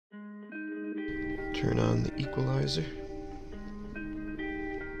Turn on the equalizer.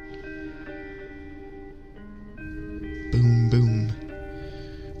 Boom, boom.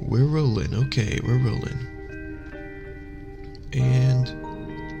 We're rolling. Okay, we're rolling. And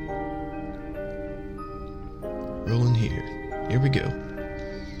rolling here. Here we go.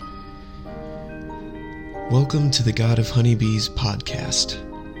 Welcome to the God of Honeybees podcast.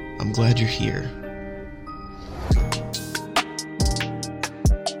 I'm glad you're here.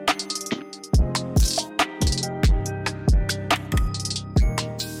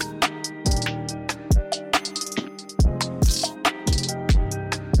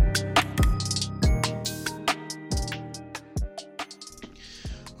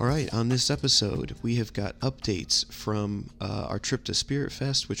 Alright, on this episode, we have got updates from our trip to Spirit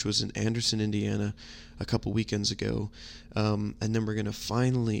Fest, which was in Anderson, Indiana, a couple weekends ago. And then we're going to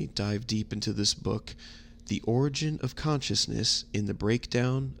finally dive deep into this book, The Origin of Consciousness in the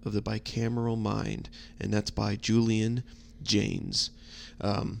Breakdown of the Bicameral Mind, and that's by Julian Jaynes.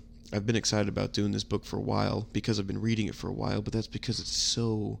 I've been excited about doing this book for a while because I've been reading it for a while, but that's because it's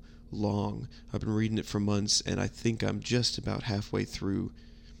so long. I've been reading it for months, and I think I'm just about halfway through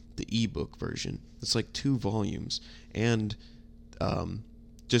the ebook version. It's like 2 volumes, and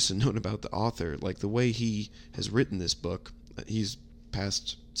just a note about the author, like the way he has written this book, he's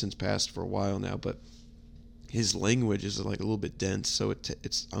passed for a while now, but his language is like a little bit dense, so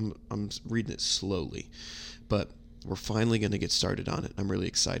I'm reading it slowly, but we're finally going to get started on it. I'm really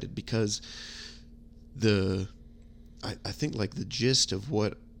excited because I think like the gist of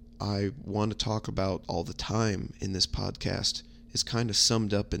what I want to talk about all the time in this podcast is kind of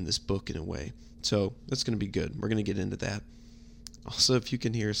summed up in this book in a way. So that's going to be good. We're going to get into that. Also, if you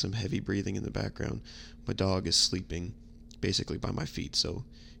can hear some heavy breathing in the background, my dog is sleeping basically by my feet, so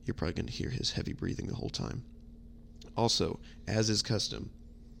you're probably going to hear his heavy breathing the whole time. Also, as is custom,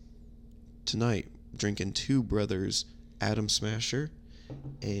 tonight, drinking Two Brothers Atom Smasher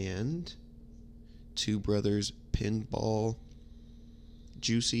and Two Brothers Pinball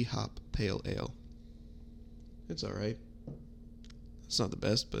Juicy Hop Pale Ale. It's alright. It's not the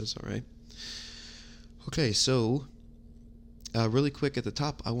best, but it's alright. Okay, so really quick at the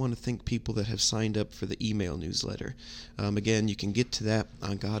top, I want to thank people that have signed up for the email newsletter. Again, you can get to that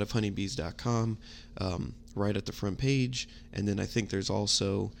on godofhoneybees.com, right at the front page, and then I think there's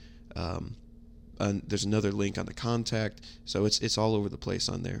also there's another link on the contact, so it's all over the place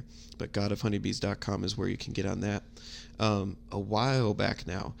on there. But godofhoneybees.com is where you can get on that. A while back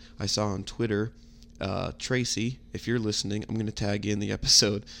now, I saw on Twitter, Tracy, if you're listening, I'm going to tag you in the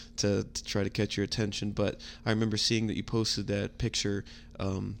episode to try to catch your attention, but I remember seeing that you posted that picture,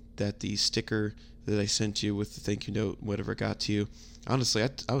 that the sticker that I sent you with the thank you note, whatever got to you. Honestly,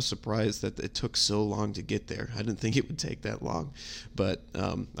 I was surprised that it took so long to get there. I didn't think it would take that long, but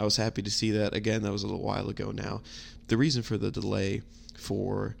I was happy to see that. Again, that was a little while ago now. The reason for the delay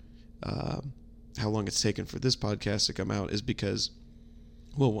for how long it's taken for this podcast to come out is because,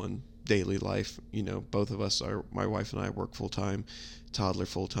 well, one, daily life, both of us my wife and I work full-time, toddler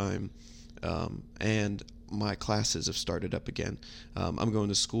full-time, and my classes have started up again. I'm going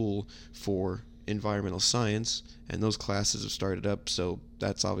to school for environmental science, and those classes have started up, so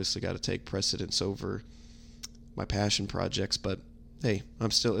that's obviously got to take precedence over my passion projects, but hey,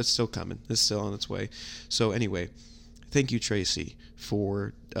 it's still coming. It's still on its way. So anyway, thank you, Tracy,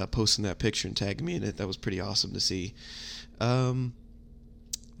 for posting that picture and tagging me in it. That was pretty awesome to see.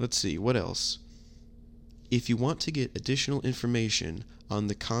 Let's see, what else? If you want to get additional information on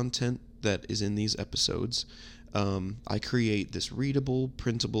the content that is in these episodes, I create this readable,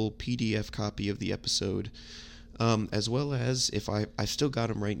 printable PDF copy of the episode, as well as, if I've still got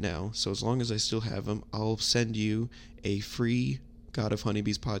them right now, so as long as I still have them, I'll send you a free God of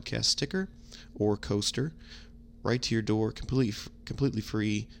Honeybees podcast sticker or coaster right to your door, completely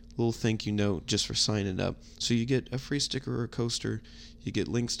free, little thank you note just for signing up. So you get a free sticker or a coaster, you get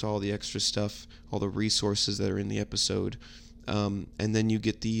links to all the extra stuff, all the resources that are in the episode, and then you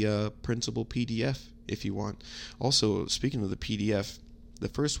get the printable PDF if you want. Also, speaking of the PDF, the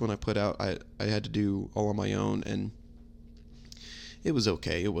first one I put out, I had to do all on my own, and it was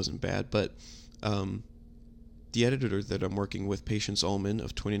okay. It wasn't bad, but the editor that I'm working with, Patience Ullman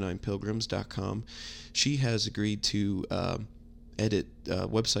of 29pilgrims.com, she has agreed to edit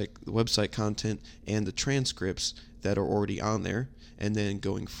website content and the transcripts that are already on there, and then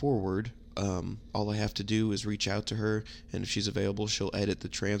going forward, all I have to do is reach out to her, and if she's available, she'll edit the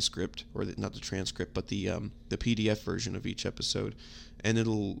transcript, or not the transcript, but the PDF version of each episode, and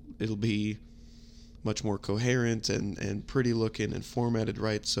it'll be much more coherent and pretty looking and formatted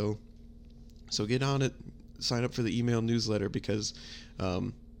right. So get on it, sign up for the email newsletter, because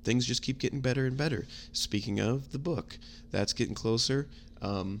things just keep getting better and better. Speaking of the book, that's getting closer.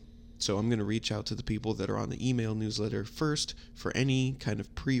 So I'm going to reach out to the people that are on the email newsletter first for any kind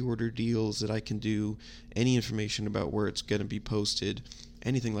of pre-order deals that I can do, any information about where it's going to be posted,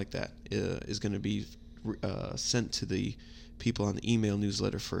 anything like that is going to be sent to the people on the email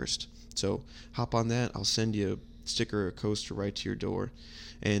newsletter first. So hop on that. I'll send you a sticker or a coaster right to your door.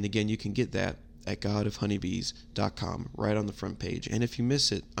 And again, you can get that at godofhoneybees.com right on the front page. And if you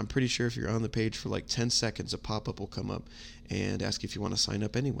miss it, I'm pretty sure if you're on the page for like 10 seconds, a pop-up will come up and ask if you want to sign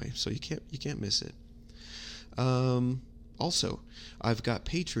up anyway. So you can't miss it. Also, I've got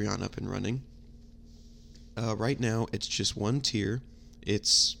Patreon up and running. Right now, it's just one tier.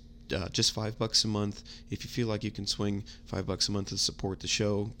 It's just $5 a month. If you feel like you can swing $5 a month to support the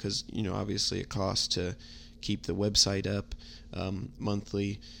show, because obviously it costs to keep the website up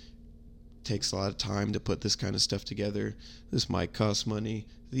monthly. Takes a lot of time to put this kind of stuff together. This mic costs money.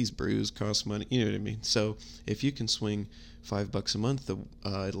 These brews cost money. You know what I mean? So if you can swing $5 a month,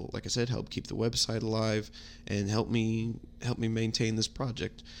 it'll, like I said, help keep the website alive and help me maintain this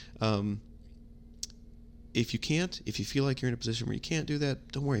project. If you feel like you're in a position where you can't do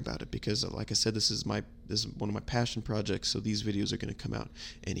that, don't worry about it, because like I said, this is one of my passion projects, so these videos are going to come out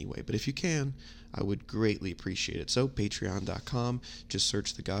anyway. But if you can, I would greatly appreciate it. So patreon.com, just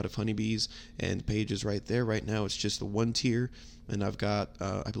search the God of Honeybees, and the page is right there. Right now it's just the one tier, and I've got,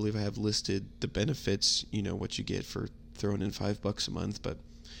 I believe I have listed the benefits, what you get for throwing in $5 a month. But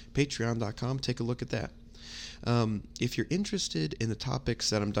patreon.com, take a look at that. If you're interested in the topics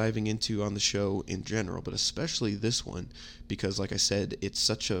that I'm diving into on the show in general, but especially this one, because like I said, it's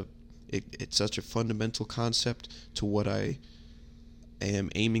such a fundamental concept to what I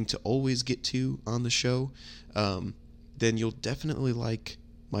am aiming to always get to on the show, then you'll definitely like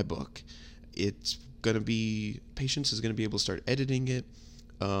my book. It's going to be, Patience is going to be able to start editing it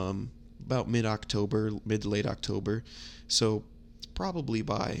about mid to late October. So probably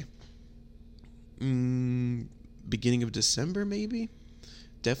by beginning of December, maybe.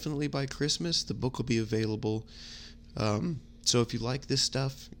 Definitely by Christmas, the book will be available. So if you like this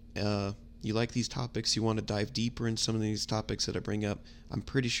stuff, you like these topics, you want to dive deeper in some of these topics that I bring up, I'm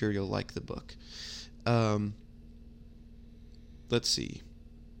pretty sure you'll like the book. Let's see.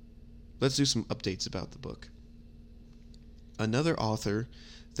 Let's do some updates about the book. Another author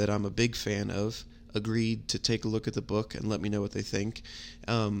that I'm a big fan of agreed to take a look at the book and let me know what they think.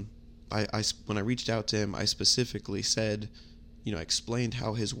 When I reached out to him, I specifically said, I explained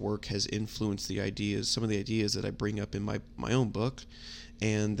how his work has influenced some of the ideas that I bring up in my own book,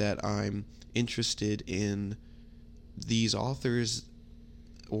 and that I'm interested in these authors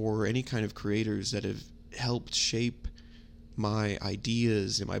or any kind of creators that have helped shape my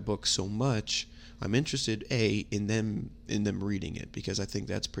ideas in my book so much. I'm interested, in them reading it, because I think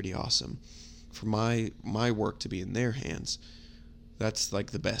that's pretty awesome. For my work to be in their hands, that's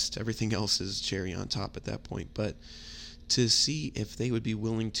like the best. Everything else is cherry on top at that point. But to see if they would be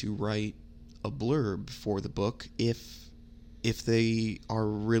willing to write a blurb for the book, if they are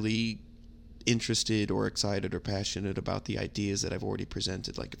really interested or excited or passionate about the ideas that I've already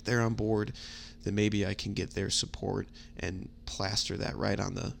presented, like if they're on board, then maybe I can get their support and plaster that right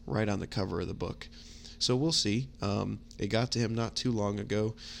on the cover of the book. So we'll see. It got to him not too long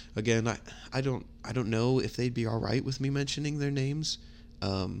ago. Again, I don't know if they'd be all right with me mentioning their names,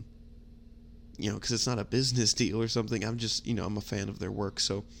 because it's not a business deal or something. I'm just, I'm a fan of their work.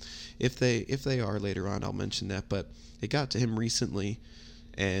 So if they are later on, I'll mention that. But it got to him recently,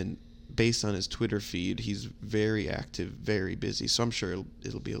 and based on his Twitter feed, he's very active, very busy. So I'm sure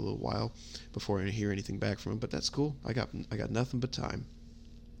it'll be a little while before I hear anything back from him. But that's cool. I got nothing but time.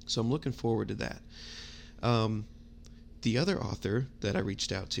 So I'm looking forward to that. The other author that I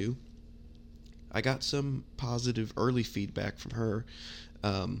reached out to, I got some positive early feedback from her.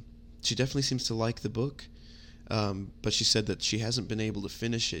 She definitely seems to like the book, but she said that she hasn't been able to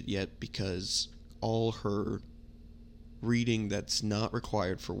finish it yet because all her reading that's not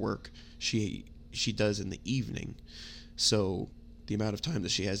required for work, she does in the evening. So the amount of time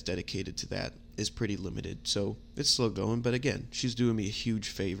that she has dedicated to that is pretty limited. So it's slow going, but again, she's doing me a huge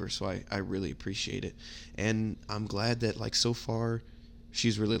favor, so I really appreciate it. And I'm glad that so far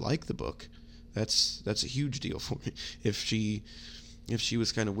she's really liked the book. That's a huge deal for me. If she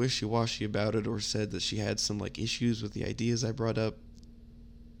was kind of wishy-washy about it, or said that she had some issues with the ideas I brought up,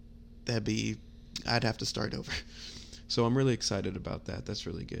 I'd have to start over. So I'm really excited about that. That's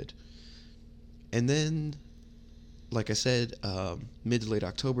really good. And then, like I said, mid to late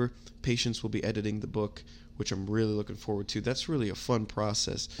October, Patience will be editing the book, which I'm really looking forward to. That's really a fun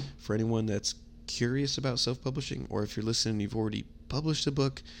process for anyone that's curious about self-publishing, or if you're listening, you've already publish the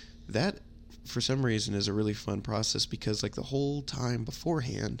book, that for some reason is a really fun process, because like the whole time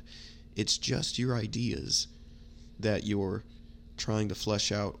beforehand, it's just your ideas that you're trying to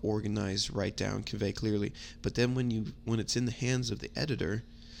flesh out, organize, write down, convey clearly. But then when it's in the hands of the editor,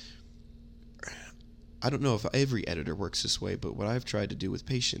 I don't know if every editor works this way, but what I've tried to do with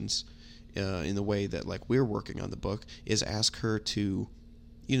Patience, in the way that like we're working on the book, is ask her to,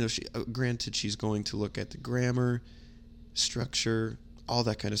 granted she's going to look at the grammar, structure, all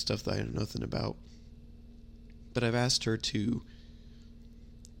that kind of stuff that I know nothing about, but I've asked her to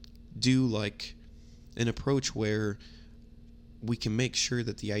do like an approach where we can make sure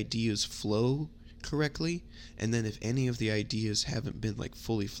that the ideas flow correctly, and then if any of the ideas haven't been like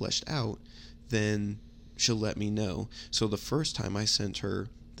fully fleshed out, then she'll let me know. So the first time I sent her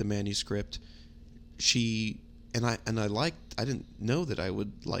the manuscript, I didn't know that I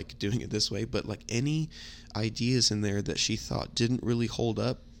would like doing it this way, but like any ideas in there that she thought didn't really hold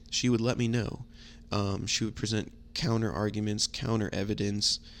up, she would let me know. She would present counter arguments, counter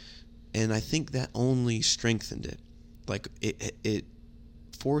evidence, and I think that only strengthened it. Like it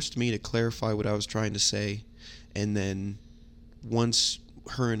forced me to clarify what I was trying to say, and then once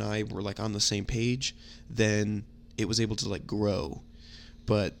her and I were like on the same page, then it was able to like grow.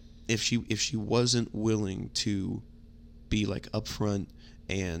 But if she wasn't willing to be like upfront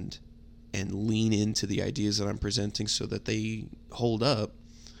and lean into the ideas that I'm presenting so that they hold up,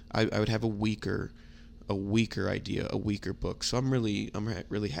 I would have a weaker idea, a weaker book. So I'm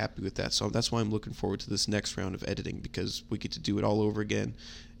really happy with that. So that's why I'm looking forward to this next round of editing, because we get to do it all over again,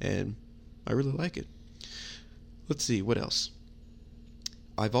 and I really like it. Let's see, what else?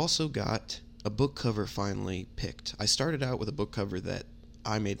 I've also got a book cover finally picked. I started out with a book cover that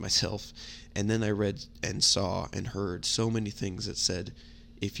I made myself, and then I read and saw and heard so many things that said,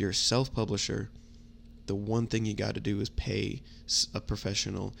 if you're a self-publisher, the one thing you got to do is pay a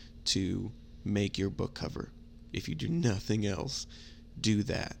professional to make your book cover. If you do nothing else, do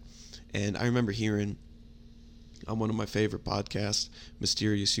that. And I remember hearing on one of my favorite podcasts,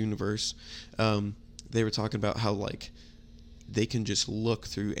 Mysterious Universe, they were talking about how like they can just look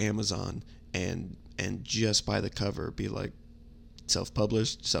through Amazon and just by the cover be like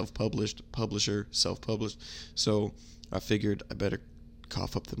self-published, publisher, self-published. So I figured I better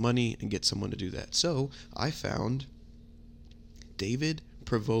cough up the money and get someone to do that. So I found David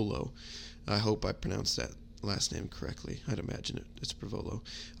Prevolo. I hope I pronounced that last name correctly. I'd imagine it's Prevolo.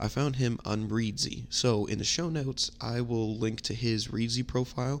 I found him on Reedsy. So in the show notes, I will link to his Reedsy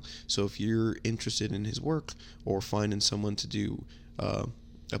profile. So if you're interested in his work or finding someone to do a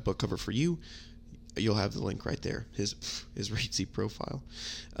book cover for you, you'll have the link right there, his Reedsy profile.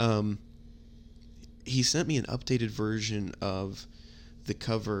 He sent me an updated version of the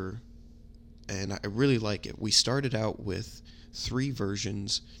cover, and I really like it. We started out with 3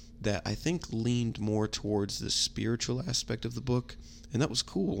 versions that I think leaned more towards the spiritual aspect of the book, and that was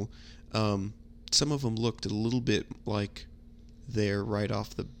cool. Some of them looked a little bit like they're right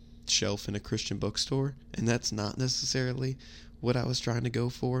off the shelf in a Christian bookstore, and that's not necessarily what I was trying to go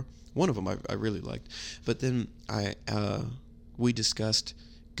for. One of them I really liked, but then we discussed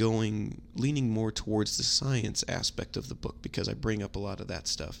leaning more towards the science aspect of the book, because I bring up a lot of that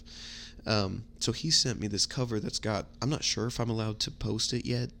stuff. So he sent me this cover that's got, I'm not sure if I'm allowed to post it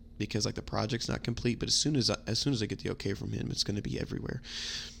yet, because like the project's not complete, but as soon as I get the okay from him, it's going to be everywhere.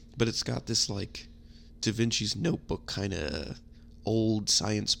 But it's got this like Da Vinci's Notebook kind of old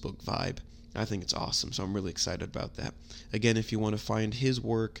science book vibe. I think it's awesome, so I'm really excited about that. Again, if you want to find his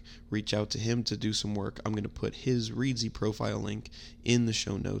work, reach out to him to do some work. I'm going to put his Reedsy profile link in the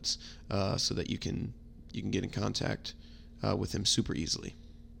show notes, so that you can get in contact with him super easily.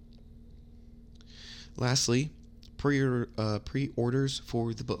 Lastly, pre-orders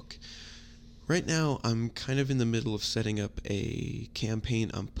for the book. Right now, I'm kind of in the middle of setting up a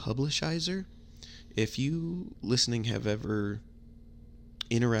campaign on Publishizer. If you listening have ever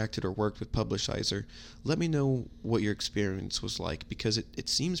interacted or worked with Publishizer, let me know what your experience was like, because it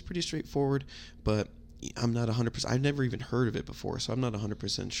seems pretty straightforward, but I'm not 100%. I've never even heard of it before, so I'm not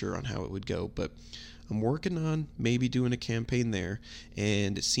 100% sure on how it would go, but I'm working on maybe doing a campaign there,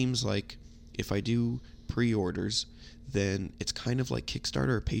 and it seems like if I do pre-orders, then it's kind of like Kickstarter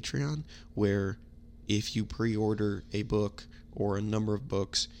or Patreon, where if you pre-order a book or a number of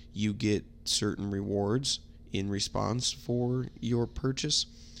books, you get certain rewards in response for your purchase,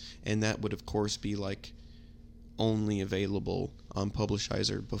 and that would of course be like only available on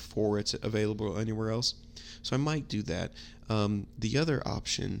Publishizer before it's available anywhere else. So I might do that. The other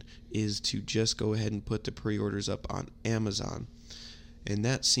option is to just go ahead and put the pre-orders up on Amazon, and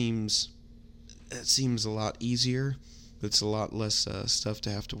that seems a lot easier, It's a lot less stuff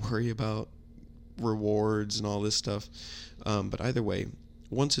to have to worry about, rewards and all this stuff. But either way,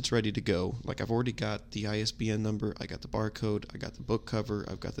 once it's ready to go, like I've already got the ISBN number, I got the barcode, I got the book cover,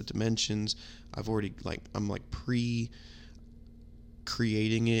 I've got the dimensions. I've already I'm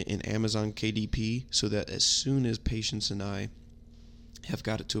creating it in Amazon KDP so that as soon as Patience and I have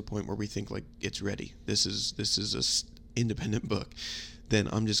got it to a point where we think like it's ready, this is a independent book, then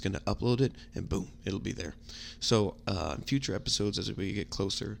I'm just going to upload it and boom, it'll be there. So in future episodes, as we get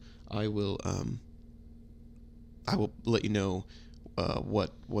closer, I will let you know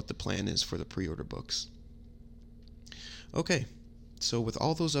what the plan is for the pre-order books. Okay, so with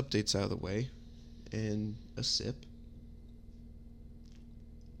all those updates out of the way and a sip,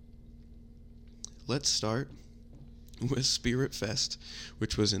 let's start with Spirit Fest,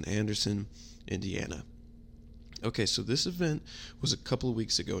 which was in Anderson, Indiana. Okay, so this event was a couple of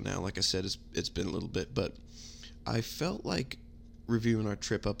weeks ago now. Like I said, it's been a little bit, but I felt like reviewing our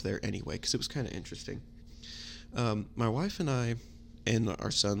trip up there anyway because it was kind of interesting. My wife and I and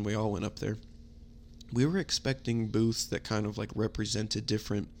our son, we all went up there. We were expecting booths that kind of like represented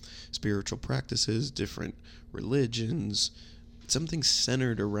different spiritual practices, different religions, something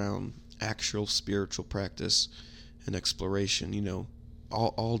centered around actual spiritual practice and exploration, you know,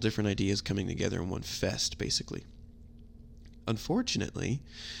 all different ideas coming together in one fest, basically. Unfortunately,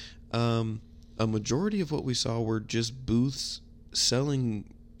 a majority of what we saw were just booths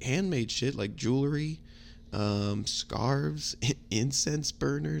selling handmade shit like jewelry, scarves, incense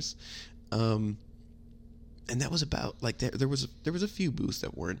burners, and that was about like there was a few booths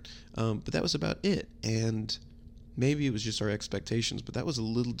that weren't, but that was about it. And maybe it was just our expectations, but that was a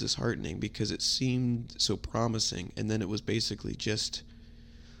little disheartening because it seemed so promising, and then it was basically just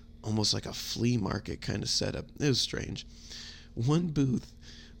almost like a flea market kind of setup. It was strange. One booth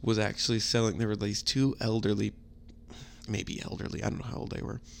was actually selling, there were these two maybe elderly, I don't know how old they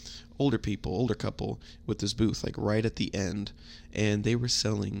were, older couple with this booth like right at the end, and they were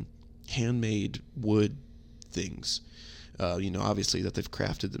selling handmade wood things, obviously that they've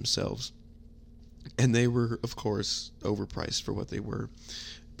crafted themselves. And they were, of course, overpriced for what they were.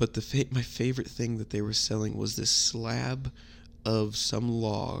 But my favorite thing that they were selling was this slab of some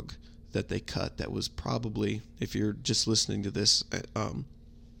log that they cut that was probably, if you're just listening to this on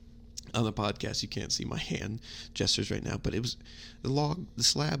the podcast, you can't see my hand gestures right now, but it was the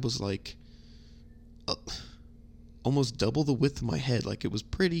slab was like almost double the width of my head. Like it was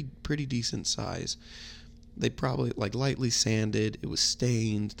pretty decent size. They probably like lightly sanded. It was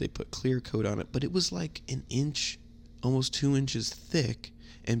stained. They put clear coat on it, but it was like an inch, almost 2 inches thick.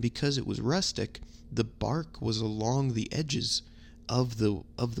 And because it was rustic, the bark was along the edges of the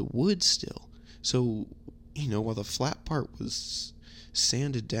wood still. So, while the flat part was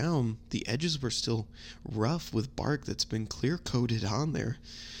sanded down, the edges were still rough with bark that's been clear coated on there.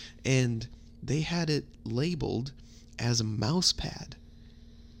 And they had it labeled as a mouse pad.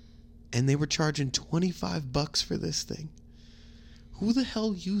 And they were charging $25 for this thing. Who the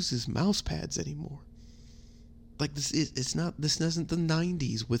hell uses mouse pads anymore? Like this isn't the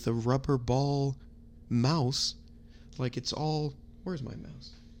 90s with a rubber ball mouse. Like it's all, where's my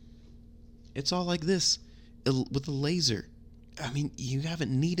mouse? It's all like this with a laser. I mean, you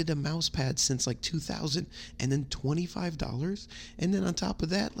haven't needed a mouse pad since like 2000, and then $25, and then on top of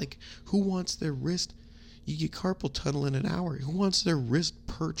that, like who wants their wrist? You get carpal tunnel in an hour. Who wants their wrist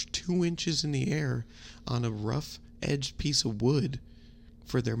perched 2 inches in the air on a rough-edged piece of wood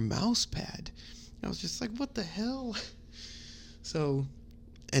for their mouse pad? I was just like, what the hell? So,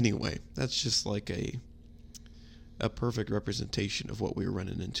 anyway, that's just like a perfect representation of what we were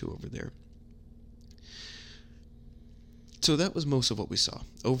running into over there. So that was most of what we saw.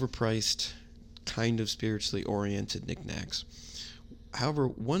 Overpriced, kind of spiritually oriented knickknacks. However,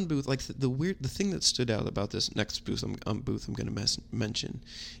 one booth, like the thing that stood out about this next booth I'm going to mention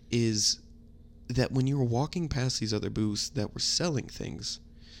is that when you were walking past these other booths that were selling things,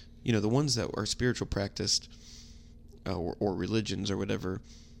 the ones that are spiritual practiced or religions or whatever,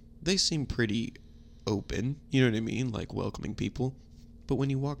 they seem pretty open, you know what I mean, like welcoming people. But when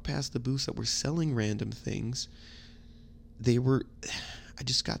you walk past the booths that were selling random things, I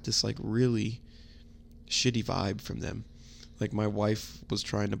just got this like really shitty vibe from them. Like my wife was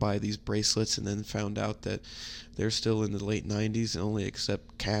trying to buy these bracelets and then found out that they're still in the late 90s and only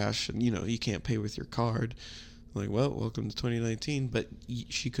accept cash, and you can't pay with your card. I'm like, well, welcome to 2019, but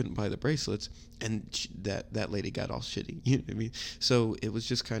she couldn't buy the bracelets, and that lady got all shitty. You know what I mean? So it was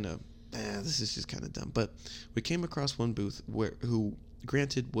just kind of, this is just kind of dumb. But we came across one booth who,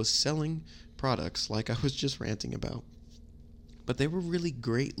 granted, was selling products like I was just ranting about, but they were really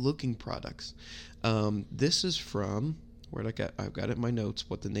great looking products. This is from I've got it in my notes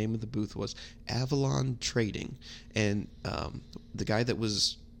what the name of the booth was. Avalon Trading. And the guy that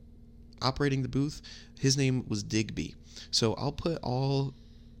was operating the booth, his name was Digby. So I'll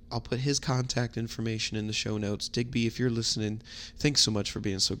put his contact information in the show notes. Digby, if you're listening, thanks so much for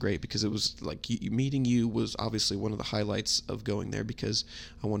being so great, because it was like meeting you was obviously one of the highlights of going there, because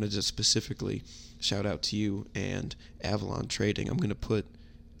I wanted to specifically shout out to you and Avalon Trading. I'm going to put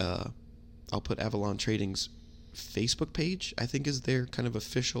I'll put Avalon Trading's Facebook page, I think is their kind of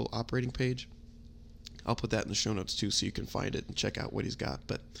official operating page. I'll put that in the show notes too, so you can find it and check out what he's got.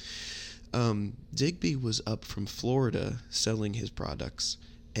 But Digby was up from Florida selling his products,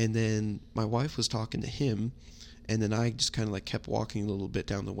 and then my wife was talking to him, and then I just kind of like kept walking a little bit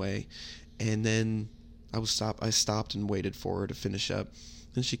down the way, and then I stopped and waited for her to finish up.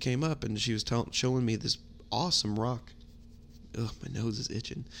 Then she came up and she was showing me this awesome rock. Ugh, my nose is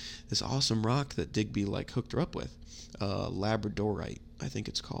itching. This awesome rock that Digby like hooked her up with, Labradorite, I think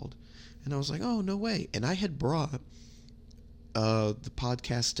it's called. And I was like, oh, no way. And I had brought the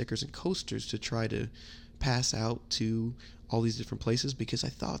podcast stickers and coasters to try to pass out to all these different places, because I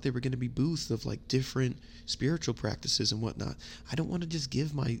thought they were going to be booths of like different spiritual practices and whatnot. I don't want to just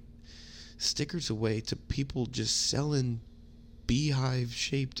give my stickers away to people just selling beehive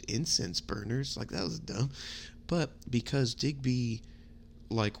shaped incense burners. Like, that was dumb. But because Digby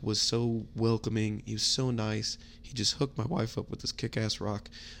like was so welcoming, he was so nice, he just hooked my wife up with this kick-ass rock.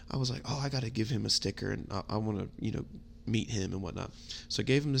 I was like, oh, I gotta give him a sticker, and I want to meet him and whatnot. So I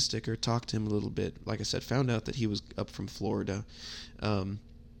gave him the sticker, talked to him a little bit, like I said, found out that he was up from Florida, and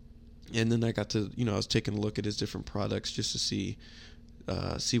then I got to I was taking a look at his different products just to see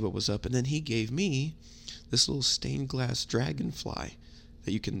what was up. And then he gave me this little stained glass dragonfly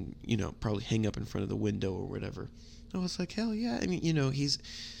that you can, probably hang up in front of the window or whatever. I was like, hell yeah. I mean,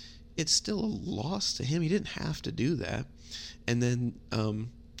 it's still a loss to him. He didn't have to do that. And then,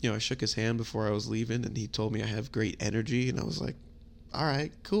 I shook his hand before I was leaving, and he told me I have great energy, and I was like, all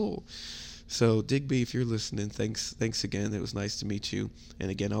right, cool. So Digby, if you're listening, thanks again. It was nice to meet you. And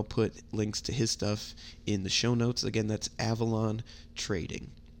again, I'll put links to his stuff in the show notes. Again, that's Avalon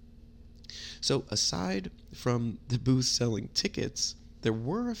Trading. So aside from the booth selling tickets, there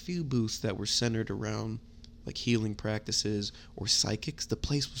were a few booths that were centered around like healing practices or psychics. The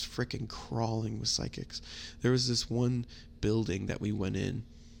place was freaking crawling with psychics. There was this one building that we went in,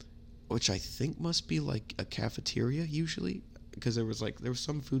 which I think must be like a cafeteria usually, because there was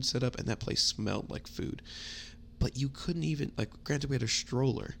some food set up, and that place smelled like food. But you couldn't even, granted we had a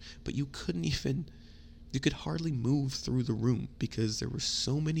stroller, but you could hardly move through the room because there were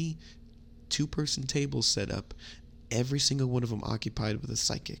so many two-person tables set up, every single one of them occupied with a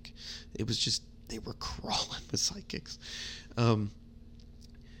psychic. It was just, they were crawling with psychics.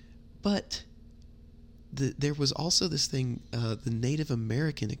 But there was also this thing, the Native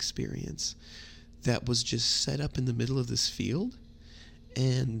American experience, that was just set up in the middle of this field.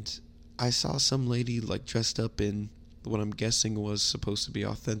 And I saw some lady dressed up in what I'm guessing was supposed to be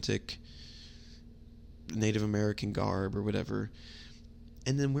authentic Native American garb or whatever.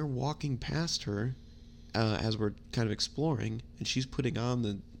 And then we're walking past her as we're kind of exploring, and she's putting on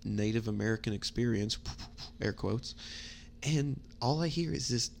the Native American experience, air quotes, and all I hear is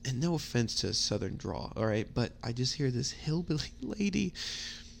this, and no offense to Southern drawl, all right, but I just hear this hillbilly lady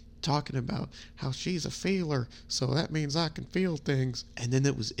talking about how she's a feeler, so that means I can feel things, and then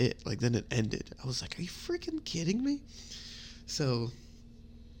that was it. Then it ended. I was like, are you freaking kidding me? So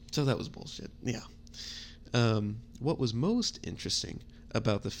that was bullshit. Yeah. What was most interesting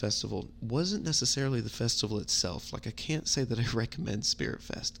about the festival wasn't necessarily the festival itself. I can't say that I recommend Spirit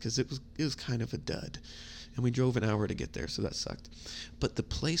Fest, because it was kind of a dud, and we drove an hour to get there, so that sucked. But the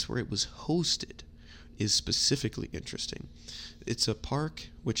place where it was hosted is specifically interesting. It's a park,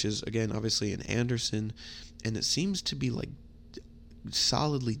 which is, again, obviously in Anderson, and it seems to be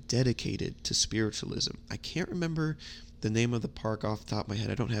solidly dedicated to spiritualism. I can't remember the name of the park off the top of my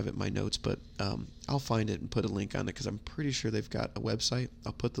head. I don't have it in my notes, but I'll find it and put a link on it, because I'm pretty sure they've got a website.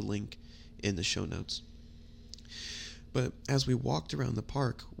 I'll put the link in the show notes. But as we walked around the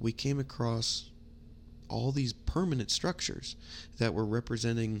park, we came across all these permanent structures that were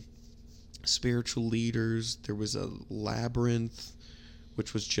representing spiritual leaders. There was a labyrinth,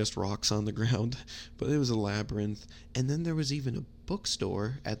 which was just rocks on the ground, but it was a labyrinth. And then there was even a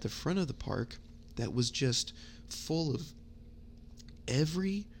bookstore at the front of the park that was just full of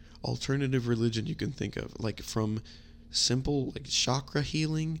every alternative religion you can think of, from simple chakra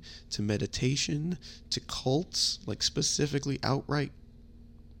healing to meditation to cults, specifically outright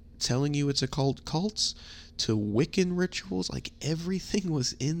telling you it's a cults, to Wiccan rituals. Everything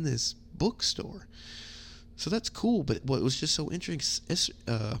was in this bookstore. So that's cool, but what was just so interesting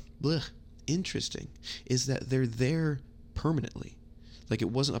is that they're there permanently. Like,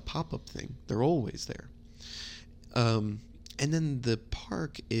 it wasn't a pop-up thing. They're always there. And then the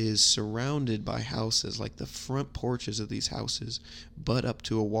park is surrounded by houses. Like, the front porches of these houses butt up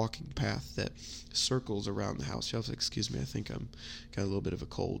to a walking path that circles around the house. You'll have to excuse me, I think I'm got a little bit of a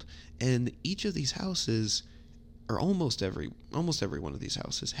cold. And each of these houses, or almost every one of these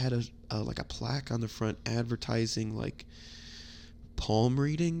houses, had like a plaque on the front advertising like palm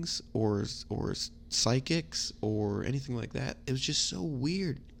readings or psychics or anything like that. It was just so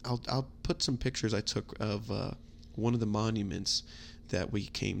weird. I'll put some pictures I took of one of the monuments that we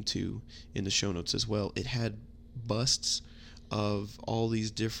came to in the show notes as well. It had busts of all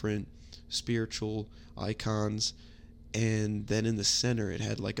these different spiritual icons, and then in the center it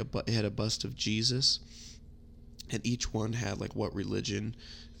had like a bust of Jesus, and each one had like what religion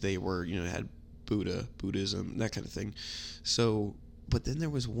they were. It had Buddhism, that kind of thing. So, but then there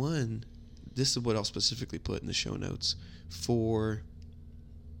was one. This is what I'll specifically put in the show notes for.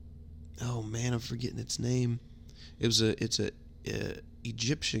 Oh man, I'm forgetting its name. It's a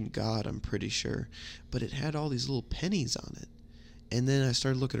Egyptian god, I'm pretty sure, but it had all these little pennies on it. And then I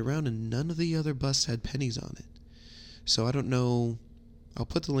started looking around, and none of the other busts had pennies on it. So I don't know. I'll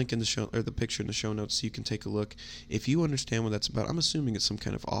put the link in the show, or the picture in the show notes, so you can take a look. If you understand what that's about, I'm assuming it's some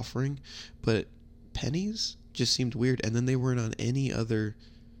kind of offering, but pennies just seemed weird, and then they weren't on any other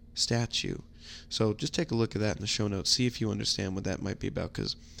statue. So just take a look at that in the show notes. See if you understand what that might be about,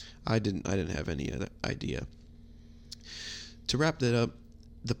 because I didn't have any idea. To wrap that up,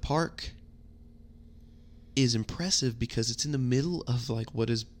 the park is impressive because it's in the middle of like what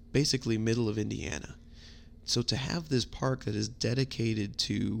is basically middle of Indiana. So to have this park that is dedicated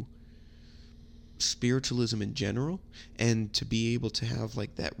to spiritualism in general, and to be able to have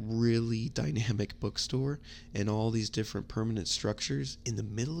like that really dynamic bookstore and all these different permanent structures in the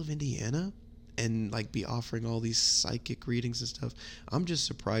middle of Indiana, and like be offering all these psychic readings and stuff, I'm just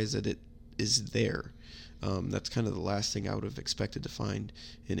surprised that it is there. That's kind of the last thing I would have expected to find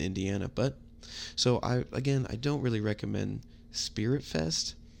in Indiana. But so I don't really recommend Spirit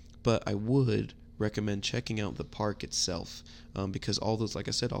Fest, but I would recommend checking out the park itself, because all those, like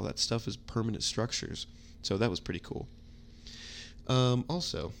I said, all that stuff is permanent structures. So that was pretty cool.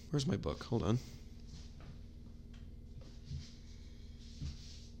 Also, where's my book? Hold on.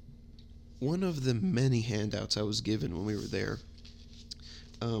 One of the many handouts I was given when we were there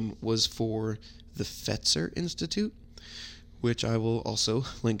was for the Fetzer Institute, which I will also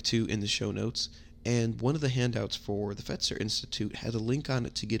link to in the show notes. And one of the handouts for the Fetzer Institute had a link on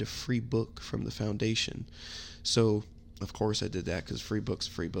it to get a free book from the foundation. So, of course, I did that because free book's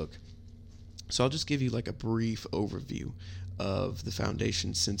a free book. So I'll just give you like a brief overview of the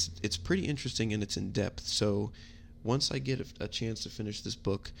foundation, since it's pretty interesting and it's in depth. So once I get a chance to finish this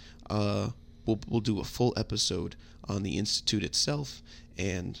book, we'll do a full episode on the Institute itself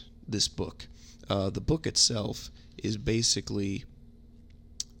and this book. The book itself is basically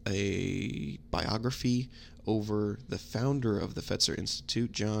a biography over the founder of the Fetzer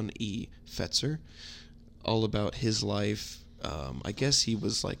Institute, John E. Fetzer, all about his life. I guess he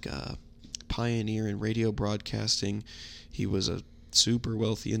was like a pioneer in radio broadcasting. He was a super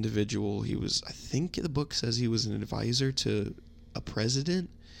wealthy individual. I think the book says he was an advisor to a president.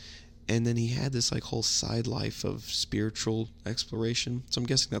 And then he had this like whole side life of spiritual exploration. So I'm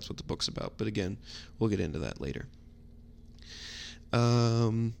guessing that's what the book's about. But again, we'll get into that later.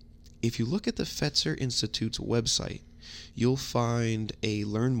 If you look at the Fetzer Institute's website, you'll find a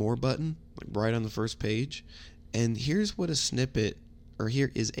Learn More button, like right on the first page. And here is a snippet,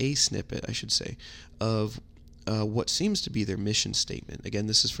 I should say, of what seems to be their mission statement. Again,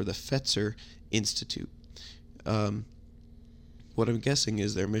 this is for the Fetzer Institute. What I'm guessing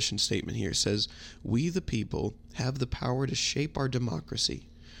is their mission statement here says, "We the people have the power to shape our democracy.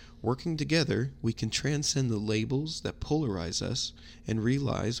 Working together, we can transcend the labels that polarize us and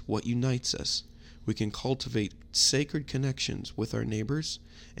realize what unites us. We can cultivate sacred connections with our neighbors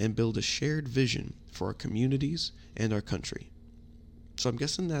and build a shared vision for our communities and our country." So I'm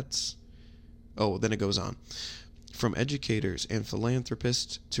guessing that's... Oh, then it goes on. From educators and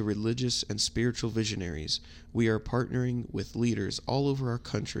philanthropists to religious and spiritual visionaries, we are partnering with leaders all over our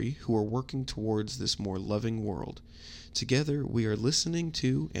country who are working towards this more loving world. Together, we are listening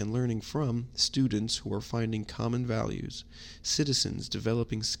to and learning from students who are finding common values, citizens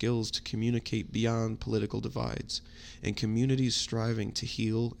developing skills to communicate beyond political divides, and communities striving to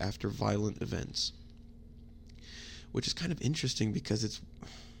heal after violent events. Which is kind of interesting because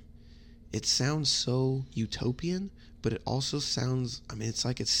it sounds so utopian, but it also sounds, I mean, it's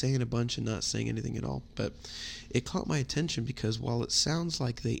like it's saying a bunch and not saying anything at all. But it caught my attention because while it sounds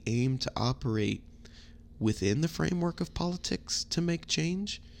like they aim to operate within the framework of politics to make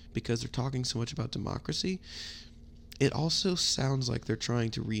change, because they're talking so much about democracy, it also sounds like they're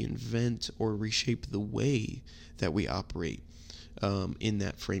trying to reinvent or reshape the way that we operate in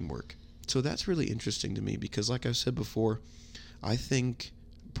that framework. So that's really interesting to me because, like I said before, I think,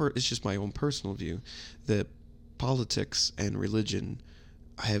 it's just my own personal view, that politics and religion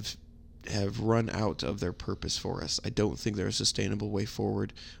have run out of their purpose for us. I don't think they're a sustainable way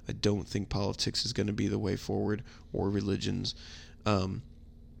forward. I don't think politics is going to be the way forward, or religions.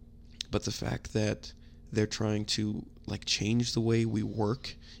 But the fact that they're trying to change the way we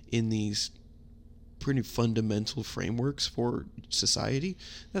work in these pretty fundamental frameworks for society,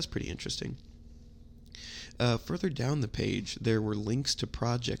 that's pretty interesting. Further down the page, there were links to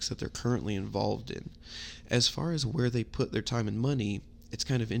projects that they're currently involved in. As far as where they put their time and money, it's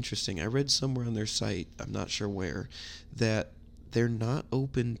kind of interesting. I read somewhere on their site, I'm not sure where, that they're not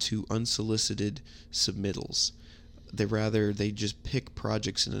open to unsolicited submittals. They just pick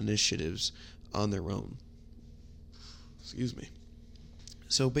projects and initiatives on their own. Excuse me.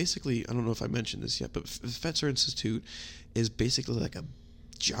 So basically, I don't know if I mentioned this yet, but the Fetzer Institute is basically like a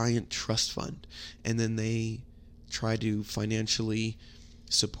giant trust fund, and then they try to financially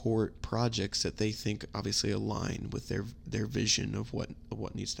support projects that they think obviously align with their vision of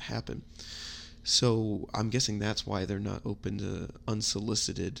what needs to happen. So I'm guessing that's why they're not open to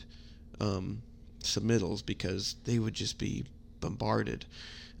unsolicited submittals, because they would just be bombarded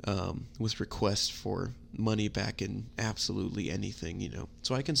with requests for money back in absolutely anything,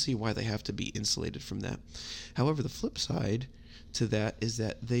 So I can see why they have to be insulated from that. However, the flip side to that is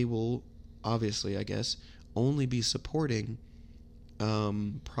that they will obviously, I guess, only be supporting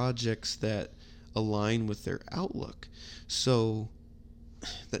projects that align with their outlook. So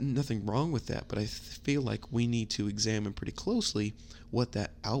nothing wrong with that, but I feel like we need to examine pretty closely what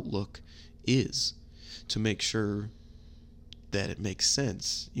that outlook is to make sure that it makes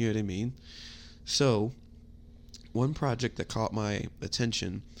sense. You know what I mean? So one project that caught my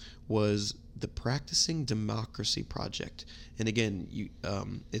attention was the Practicing Democracy Project. And again,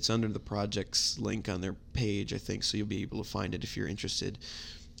 it's under the project's link on their page, I think, so you'll be able to find it if you're interested.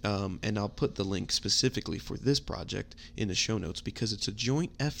 And I'll put the link specifically for this project in the show notes, because it's a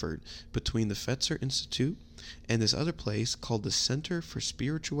joint effort between the Fetzer Institute and this other place called the Center for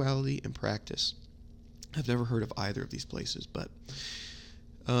Spirituality and Practice. I've never heard of either of these places, but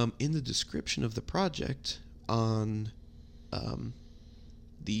in the description of the project on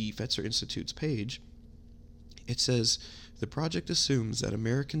the Fetzer Institute's page, it says, the project assumes that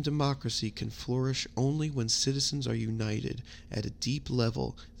American democracy can flourish only when citizens are united at a deep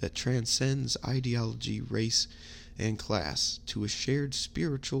level that transcends ideology, race, and class to a shared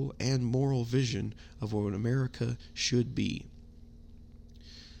spiritual and moral vision of what America should be.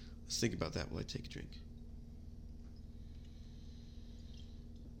 Let's think about that while I take a drink.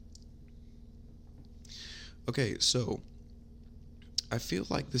 Okay, so I feel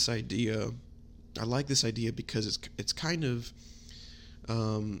like I like this idea because it's kind of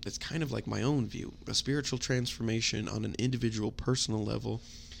like my own view. A spiritual transformation on an individual, personal level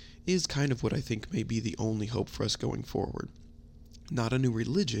is kind of what I think may be the only hope for us going forward. Not a new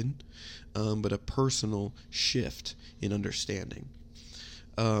religion, but a personal shift in understanding.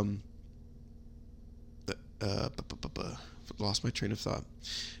 Lost my train of thought.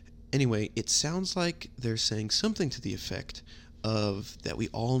 Anyway, it sounds like they're saying something to the effect of that we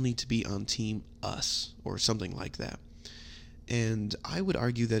all need to be on team us, or something like that. And I would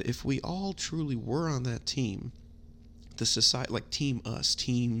argue that if we all truly were on that team, the society, like team us,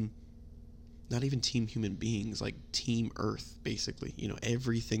 not even team human beings, like team Earth, basically,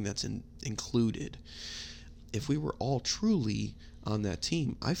 everything that's included. If we were all truly on that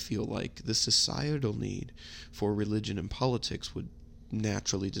team, I feel like the societal need for religion and politics would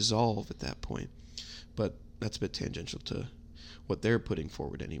naturally dissolve at that point. But that's a bit tangential to what they're putting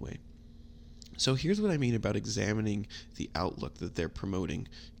forward anyway. So here's what I mean about examining the outlook that they're promoting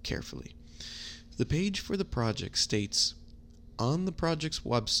carefully. The page for the project states, on the project's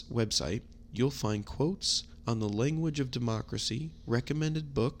website, you'll find quotes on the language of democracy,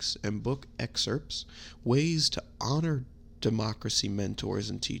 recommended books and book excerpts, ways to honor democracy mentors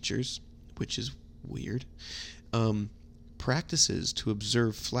and teachers, which is weird, practices to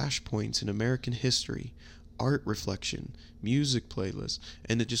observe flashpoints in American history, art reflection, music playlists,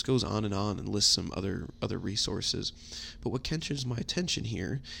 and it just goes on and lists some other resources. But what catches my attention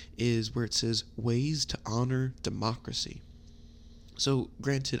here is where it says ways to honor democracy. So,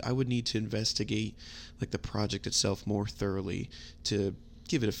 granted, I would need to investigate like the project itself more thoroughly to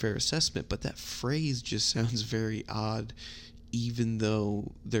give it a fair assessment, but that phrase just sounds very odd. Even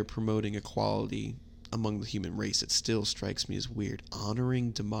though they're promoting equality among the human race, it still strikes me as weird.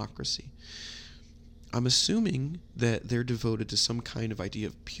 Honoring democracy. I'm assuming that they're devoted to some kind of idea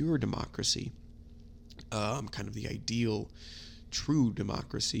of pure democracy, kind of the ideal, true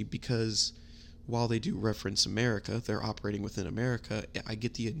democracy, because while they do reference America, they're operating within America. I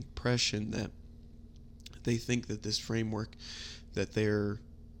get the impression that they think that this framework that they're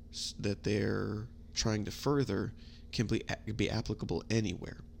trying to further can be applicable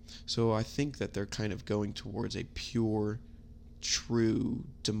anywhere. So I think that they're kind of going towards a pure, true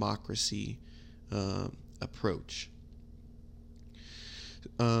democracy approach.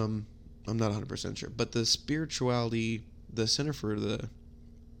 I'm not 100% sure, but the spirituality, the Center for the...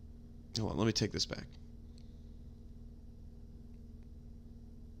 Hold on, let me take this back.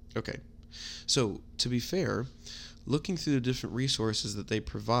 Okay, so to be fair, looking through the different resources that they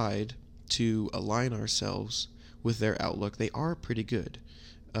provide to align ourselves with their outlook, they are pretty good.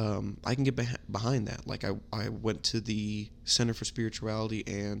 I can get behind that. Like I went to the Center for Spirituality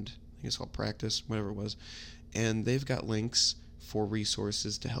and I think it's called Practice, whatever it was, and they've got links for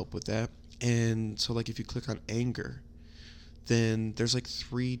resources to help with that. And so like if you click on anger, then there's like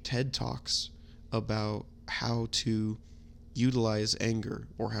 3 TED Talks about how to utilize anger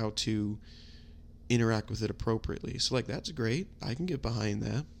or how to interact with it appropriately. So like that's great. I can get behind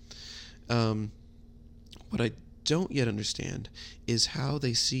that. What I don't yet understand is how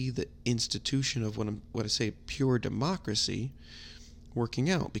they see the institution of what I say pure democracy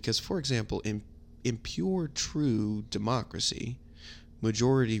working out. Because, for example, in pure, true democracy,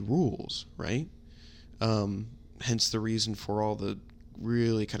 majority rules, right? Hence the reason for all the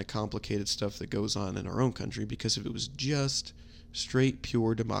really kind of complicated stuff that goes on in our own country, because if it was just straight,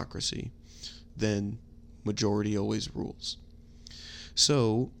 pure democracy, then majority always rules.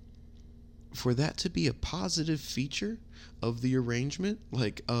 So, for that to be a positive feature of the arrangement,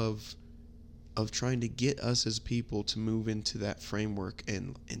 like of trying to get us as people to move into that framework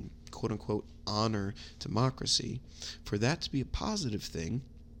and quote unquote honor democracy, for that to be a positive thing,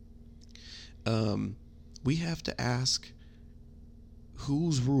 we have to ask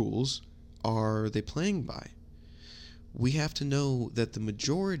whose rules are they playing by. We have to know that the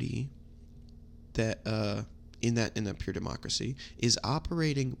majority that in that pure democracy is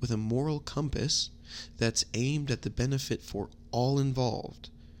operating with a moral compass that's aimed at the benefit for all involved.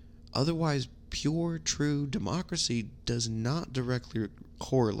 Otherwise, pure, true democracy does not directly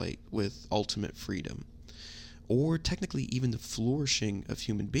correlate with ultimate freedom, or technically even the flourishing of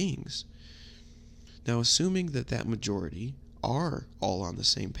human beings. Now, assuming that majority are all on the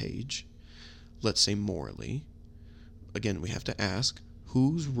same page, let's say morally, again, we have to ask,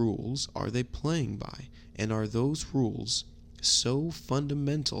 whose rules are they playing by? And are those rules so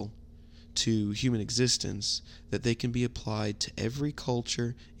fundamental to human existence that they can be applied to every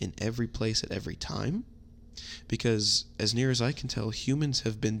culture, in every place, at every time? Because, as near as I can tell, humans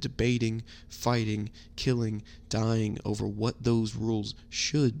have been debating, fighting, killing, dying over what those rules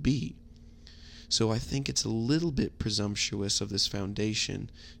should be. So I think it's a little bit presumptuous of this foundation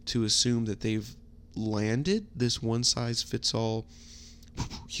to assume that they've landed this one-size-fits-all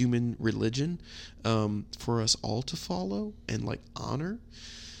human religion for us all to follow and like honor.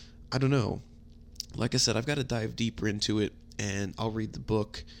 I don't know. Like I said, I've got to dive deeper into it, and I'll read the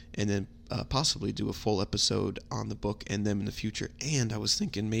book and then possibly do a full episode on the book and them in the future. And I was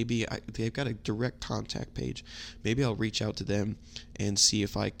thinking maybe they've got a direct contact page. Maybe I'll reach out to them and see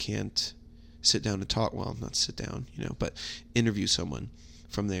if I can't sit down and talk. Well, not sit down, but interview someone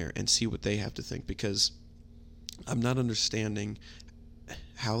from there and see what they have to think, because I'm not understanding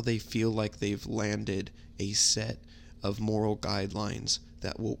how they feel like they've landed a set of moral guidelines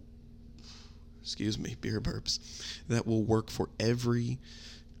that will, beer burps, that will work for every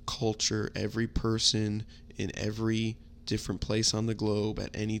culture, every person in every different place on the globe at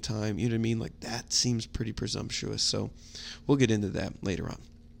any time. You know what I mean? Like, that seems pretty presumptuous. So we'll get into that later on.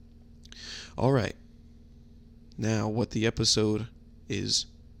 All right. Now, what the episode is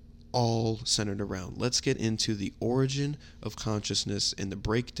all centered around. Let's get into the origin of consciousness and the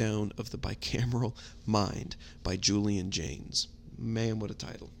breakdown of the bicameral mind by Julian Jaynes. Man, what a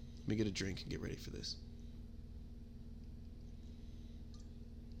title. Let me get a drink and get ready for this.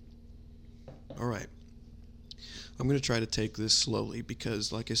 All right. I'm going to try to take this slowly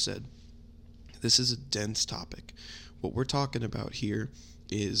because, like I said, this is a dense topic. What we're talking about here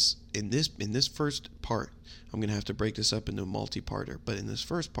is in this first part, I'm going to have to break this up into a multi-parter, but in this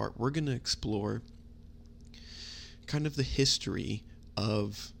first part, we're going to explore kind of the history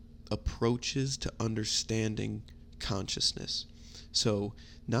of approaches to understanding consciousness. So,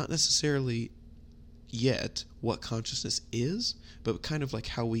 not necessarily yet what consciousness is, but kind of like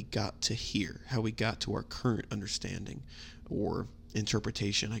how we got to here, how we got to our current understanding or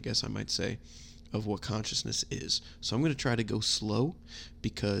interpretation, I guess I might say, of what consciousness is. So I'm going to try to go slow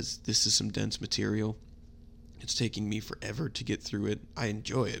because this is some dense material. It's taking me forever to get through it. I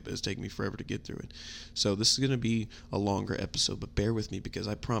enjoy it, but it's taking me forever to get through it. So this is going to be a longer episode, but bear with me because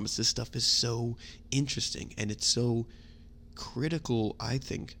I promise this stuff is so interesting and it's so critical, I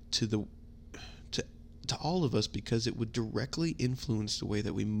think, to all of us, because it would directly influence the way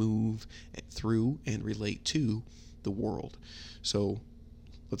that we move through and relate to the world. So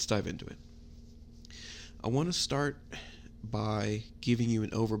let's dive into it. I want to start by giving you an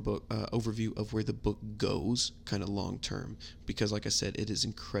overview of where the book goes, kind of long term, because like I said, it is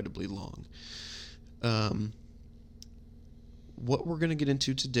incredibly long. What we're going to get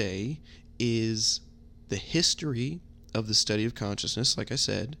into today is the history of the study of consciousness, like I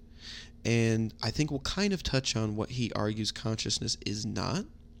said, and I think we'll kind of touch on what he argues consciousness is not,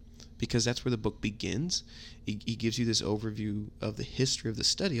 because that's where the book begins. He gives you this overview of the history of the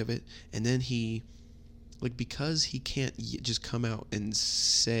study of it, and then because he can't just come out and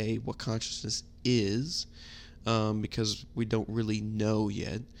say what consciousness is, because we don't really know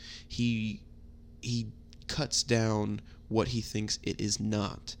yet, he cuts down what he thinks it is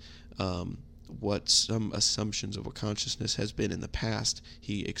not. What some assumptions of what consciousness has been in the past,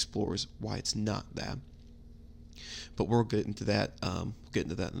 he explores why it's not that. But we'll get into that. We'll get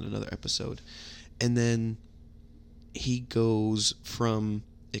into that in another episode. And then he goes from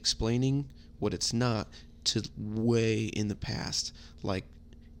explaining what it's not to way in the past, like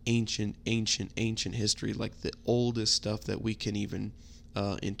ancient history, like the oldest stuff that we can even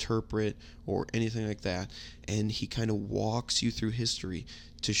interpret or anything like that. And he kind of walks you through history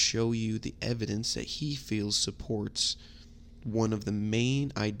to show you the evidence that he feels supports one of the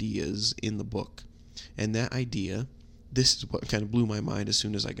main ideas in the book. And that idea, this is what kind of blew my mind as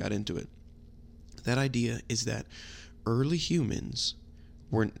soon as I got into it. That idea is that early humans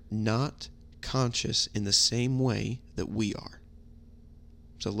were not conscious in the same way that we are.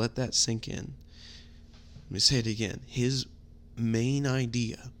 So let that sink in. Let me say it again. His main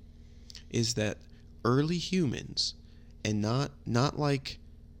idea is that early humans, and not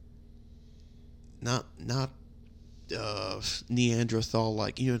Neanderthal,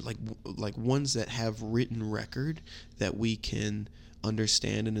 like ones that have written record that we can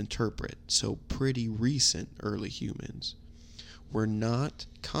understand and interpret. So pretty recent early humans were not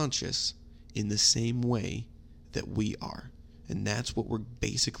conscious in the same way that we are. And that's what we're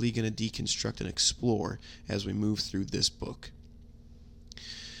basically going to deconstruct and explore as we move through this book.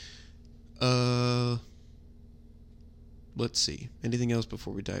 Let's see. Anything else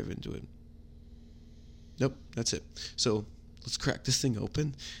before we dive into it? Nope, that's it. So let's crack this thing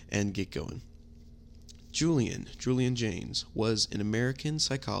open and get going. Julian Jaynes was an American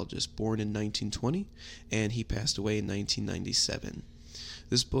psychologist born in 1920, and he passed away in 1997.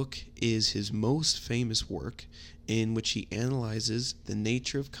 This book is his most famous work, in which he analyzes the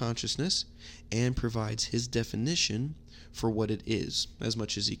nature of consciousness and provides his definition for what it is, as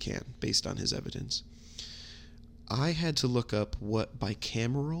much as he can, based on his evidence. I had to look up what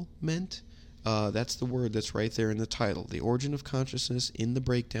bicameral meant. That's the word that's right there in the title. The origin of consciousness in the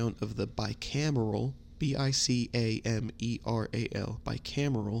breakdown of the bicameral, bicameral,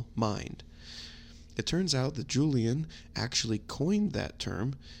 bicameral mind. It turns out that Julian actually coined that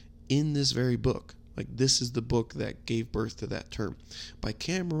term in this very book. Like, this is the book that gave birth to that term.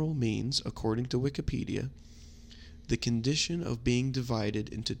 Bicameral means, according to Wikipedia, the condition of being divided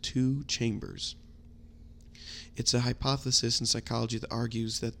into two chambers. It's a hypothesis in psychology that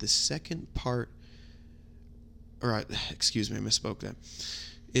argues that the second part, I misspoke that.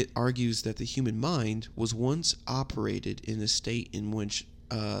 It argues that the human mind was once operated in a state in which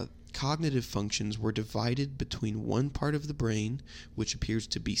cognitive functions were divided between one part of the brain, which appears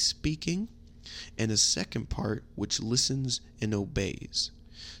to be speaking, and a second part which listens and obeys.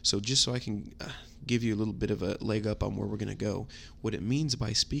 So just so I can give you a little bit of a leg up on where we're going to go, what it means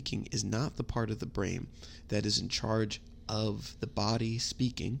by speaking is not the part of the brain that is in charge of the body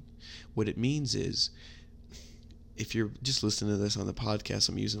speaking. What it means is, if you're just listening to this on the podcast,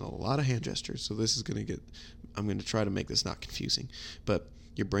 I'm using a lot of hand gestures, so this is I'm going to try to make this not confusing. But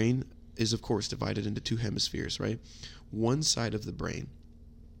your brain is, of course, divided into two hemispheres, right? One side of the brain,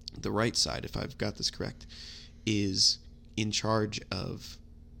 the right side, if I've got this correct, is in charge of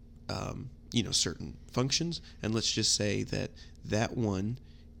certain functions, and let's just say that one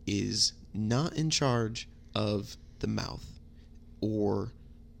is not in charge of the mouth. or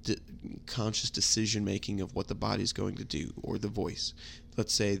conscious decision making of what the body's going to do, or the voice.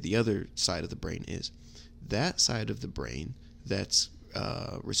 Let's say the other side of the brain is that side of the brain that's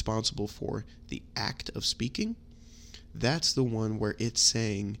responsible for the act of speaking. That's the one where it's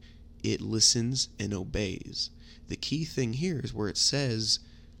saying it listens and obeys. The key thing here is where it says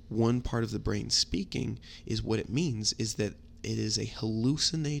one part of the brain speaking, is what it means is that it is a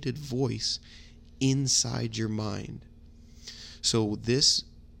hallucinated voice inside your mind. So let's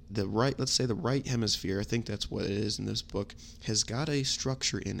say the right hemisphere, I think that's what it is in this book, has got a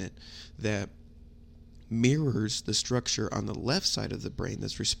structure in it that mirrors the structure on the left side of the brain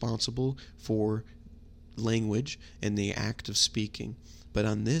that's responsible for language and the act of speaking. But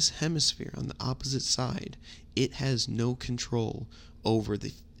on this hemisphere, on the opposite side, it has no control over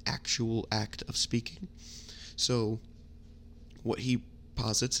the actual act of speaking. So what he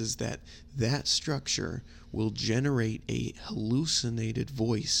posits is that structure will generate a hallucinated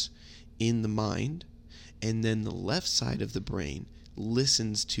voice in the mind, and then the left side of the brain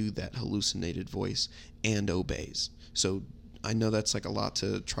listens to that hallucinated voice and obeys. So I know that's like a lot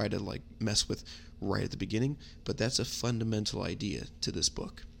to try to like mess with right at the beginning, but that's a fundamental idea to this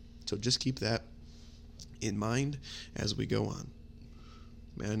book. So just keep that in mind as we go on.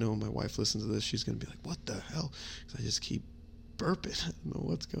 Man, I know when my wife listens to this, she's going to be like, what the hell? Because I just keep burping. I don't know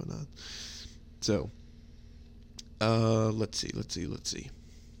what's going on. So, let's see.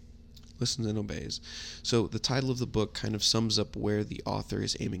 Listens and obeys. So the title of the book kind of sums up where the author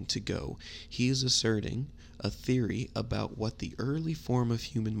is aiming to go. He is asserting a theory about what the early form of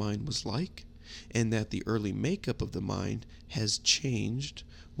human mind was like, and that the early makeup of the mind has changed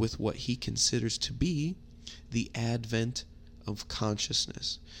with what he considers to be the advent of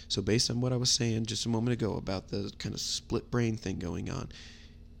consciousness. So based on what I was saying just a moment ago about the kind of split brain thing going on,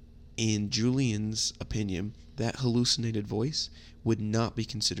 in Julian's opinion, that hallucinated voice would not be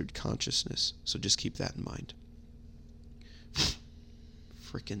considered consciousness. So just keep that in mind.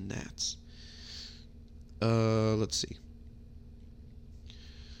 Frickin' gnats. Let's see.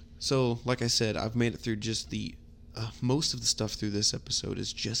 So, like I said, I've made it through just the most of the stuff through this episode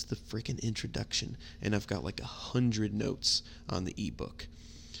is just the freaking introduction, and I've got like 100 notes on the ebook.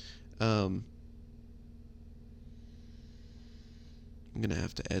 I'm gonna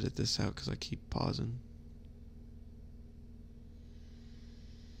have to edit this out because I keep pausing.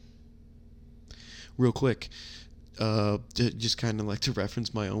 Real quick, just kind of like to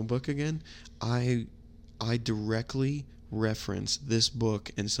reference my own book again. I directly reference this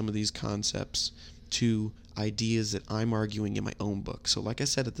book and some of these concepts to ideas that I'm arguing in my own book. So like I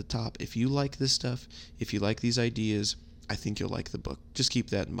said at the top, if you like this stuff, if you like these ideas, I think you'll like the book. Just keep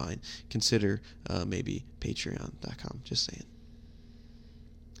that in mind. Consider maybe patreon.com. Just saying.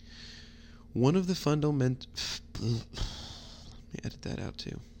 One of the fundamental... Let me edit that out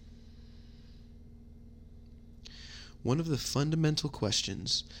too. One of the fundamental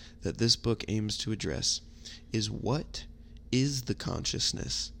questions that this book aims to address is, what is the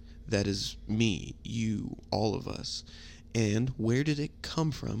consciousness that is me, you, all of us, and where did it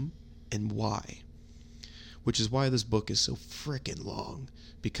come from and why? Which is why this book is so frickin' long,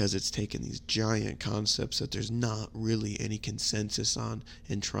 because it's taken these giant concepts that there's not really any consensus on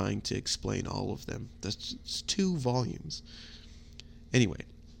and trying to explain all of them. That's 2 volumes. Anyway,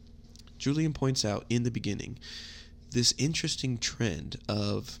 Julian points out in the beginning this interesting trend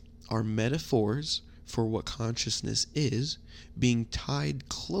of our metaphors for what consciousness is being tied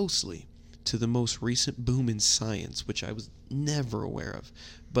closely to the most recent boom in science, which I was never aware of.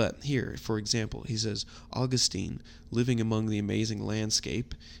 But here, for example, he says, Augustine, living among the amazing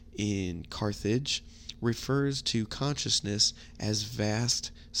landscape in Carthage, refers to consciousness as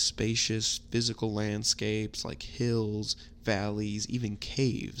vast, spacious, physical landscapes like hills, valleys, even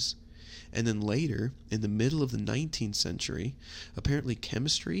caves. And then later, in the middle of the 19th century, apparently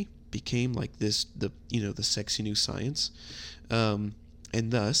chemistry became like this, the sexy new science. And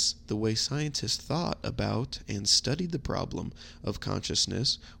thus, the way scientists thought about and studied the problem of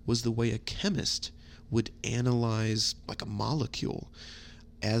consciousness was the way a chemist would analyze like a molecule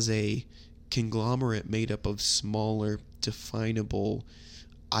as a conglomerate made up of smaller, definable,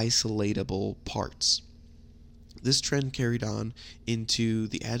 isolatable parts. This trend carried on into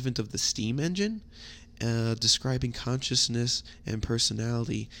the advent of the steam engine, describing consciousness and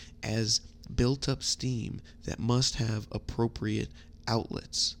personality as built-up steam that must have appropriate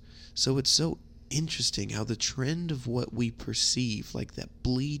outlets. So it's so interesting how the trend of what we perceive, like that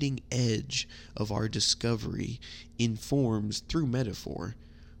bleeding edge of our discovery, informs, through metaphor,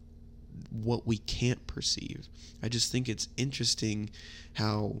 what we can't perceive. I just think it's interesting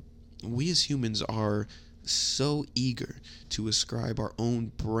how we as humans are so eager to ascribe our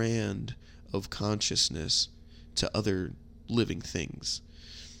own brand of consciousness to other living things.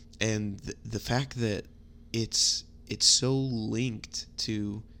 And the fact that it's so linked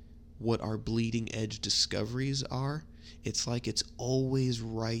to what our bleeding edge discoveries are, it's like it's always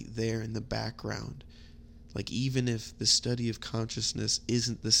right there in the background. Like, even if the study of consciousness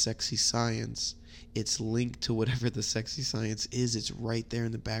isn't the sexy science, it's linked to whatever the sexy science is. It's right there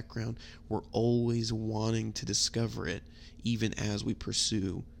in the background. We're always wanting to discover it, even as we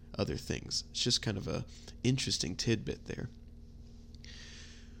pursue other things. It's just kind of a interesting tidbit there.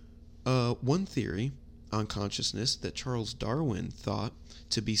 One theory on consciousness that Charles Darwin thought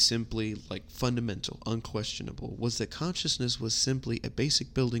to be simply like fundamental, unquestionable, was that consciousness was simply a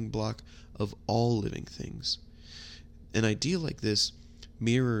basic building block of all living things. An idea like this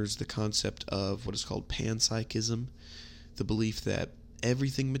mirrors the concept of what is called panpsychism, the belief that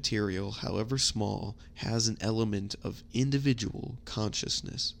everything material, however small, has an element of individual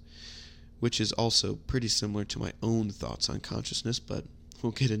consciousness, which is also pretty similar to my own thoughts on consciousness, but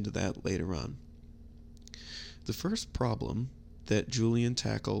we'll get into that later on. The first problem that Julian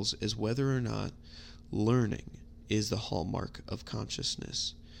tackles is whether or not learning is the hallmark of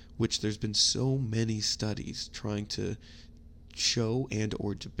consciousness, which there's been so many studies trying to show and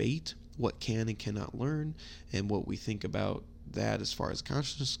or debate what can and cannot learn and what we think about that as far as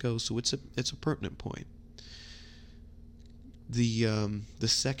consciousness goes. So it's a pertinent point. The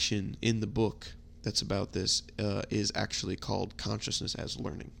section in the book that's about this is actually called Consciousness as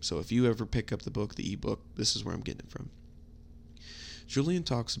Learning. So if you ever pick up the book, the ebook, this is where I'm getting it from. Julian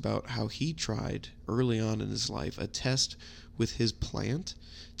talks about how he tried early on in his life a test with his plant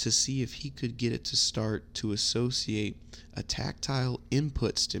to see if he could get it to start to associate a tactile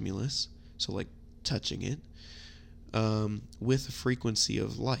input stimulus, so like touching it, with a frequency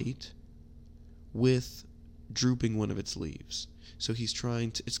of light, with drooping one of its leaves. So he's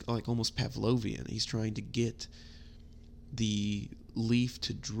trying to, it's like almost Pavlovian, he's trying to get the leaf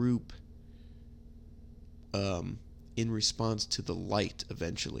to droop in response to the light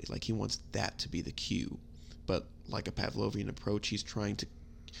eventually. Like he wants that to be the cue. But like a Pavlovian approach, he's trying to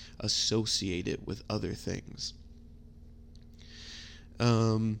associate it with other things.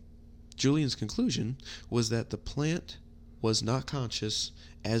 Julian's conclusion was that the plant was not conscious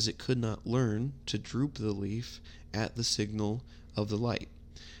as it could not learn to droop the leaf at the signal of the light.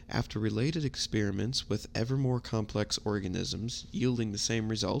 After related experiments with ever more complex organisms yielding the same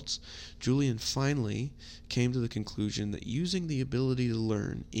results, Julian finally came to the conclusion that using the ability to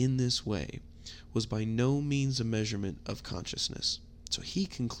learn in this way was by no means a measurement of consciousness. So he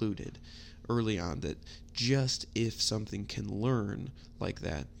concluded early on that just if something can learn like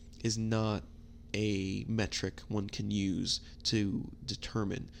that is not a metric one can use to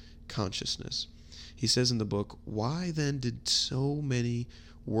determine consciousness. He says in the book, "Why then did so many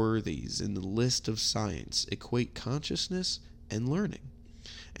worthies in the list of science equate consciousness and learning?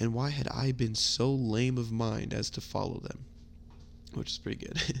 And why had I been so lame of mind as to follow them?" Which is pretty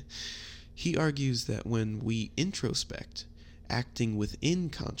good. He argues that when we introspect, acting within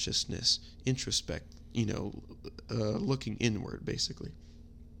consciousness, introspect, looking inward, basically.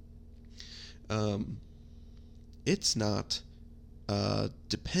 It's not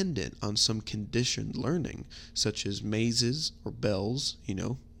dependent on some conditioned learning, such as mazes or bells,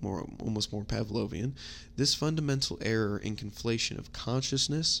 almost more Pavlovian. This fundamental error in conflation of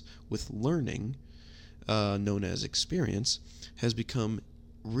consciousness with learning, known as experience, has become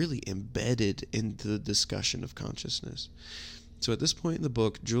really embedded into the discussion of consciousness. So at this point in the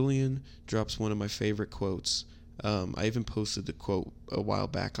book, Julian drops one of my favorite quotes. I even posted the quote a while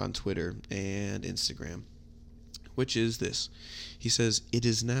back on Twitter and Instagram, which is this. He says, "It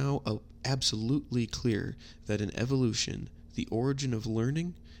is now absolutely clear that in evolution, the origin of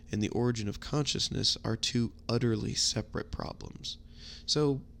learning and the origin of consciousness are two utterly separate problems."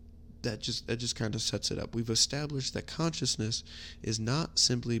 So that just kind of sets it up. We've established that consciousness is not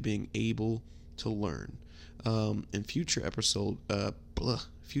simply being able to learn. In future episodes,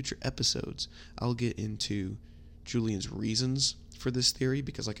 I'll get into Julian's reasons for this theory,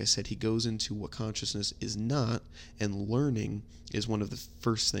 because like I said, he goes into what consciousness is not, and learning is one of the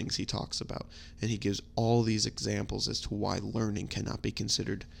first things he talks about, and he gives all these examples as to why learning cannot be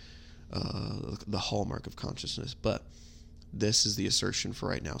considered the hallmark of consciousness. But this is the assertion for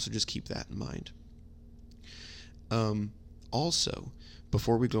right now, so just keep that in mind. Also,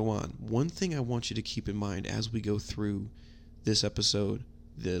 before we go on, one thing I want you to keep in mind as we go through this episode,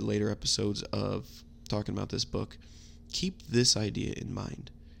 the later episodes of talking about this book, keep this idea in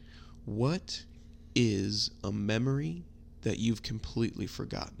mind. What is a memory that you've completely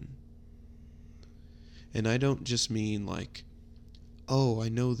forgotten? And I don't just mean like, oh, I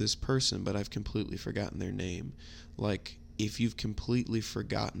know this person, but I've completely forgotten their name. Like, if you've completely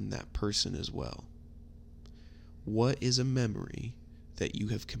forgotten that person as well. What is a memory that you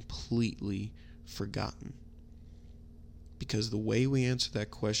have completely forgotten? Because the way we answer that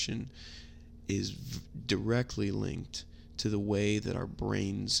question is directly linked to the way that our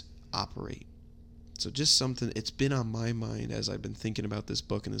brains operate. So just something, it's been on my mind as I've been thinking about this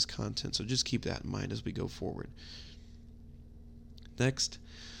book and this content, so just keep that in mind as we go forward. Next,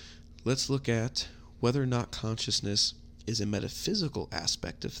 let's look at whether or not consciousness is a metaphysical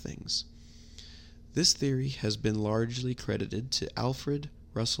aspect of things. This theory has been largely credited to Alfred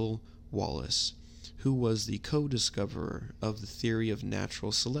Russel Wallace, who was the co-discoverer of the theory of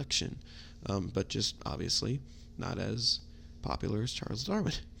natural selection, but just obviously not as popular as Charles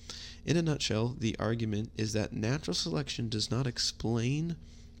Darwin. In a nutshell, the argument is that natural selection does not explain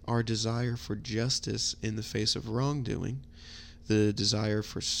our desire for justice in the face of wrongdoing, the desire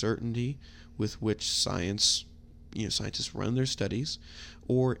for certainty with which scientists run their studies,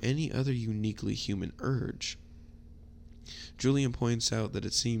 or any other uniquely human urge. Julian points out that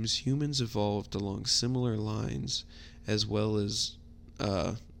it seems humans evolved along similar lines as well as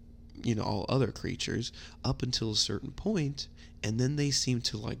all other creatures up until a certain point, and then they seem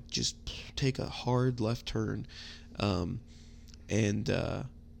to just take a hard left turn and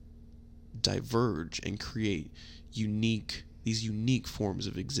diverge and create these unique forms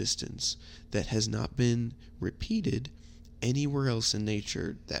of existence that has not been repeated anywhere else in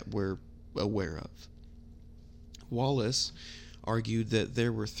nature that we're aware of. Wallace argued that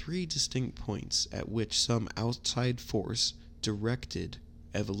there were 3 distinct points at which some outside force directed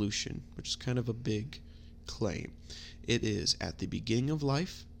evolution, which is kind of a big claim. It is at the beginning of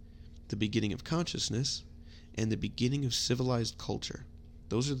life, the beginning of consciousness, and the beginning of civilized culture.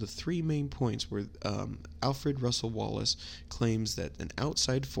 Those are the 3 main points where Alfred Russel Wallace claims that an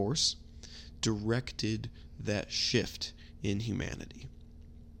outside force directed that shift in humanity.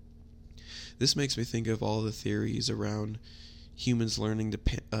 This makes me think of all the theories around humans learning to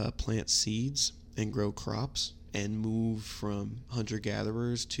plant seeds and grow crops and move from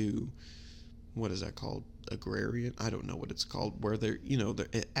hunter-gatherers to, what is that called? Agrarian? I don't know what it's called, where they're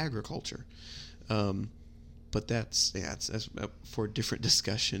agriculture. But that's for a different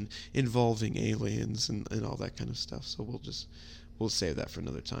discussion involving aliens and all that kind of stuff. So we'll save that for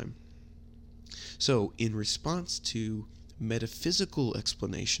another time. So in response to metaphysical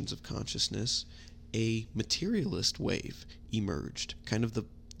explanations of consciousness, a materialist wave emerged, kind of the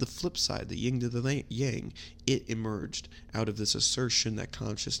flip side, the yin to the yang. It emerged out of this assertion that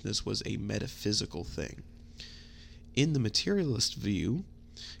consciousness was a metaphysical thing. In the materialist view,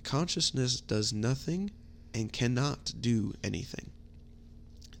 consciousness does nothing and cannot do anything.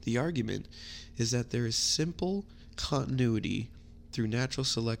 The argument is that there is simple continuity through natural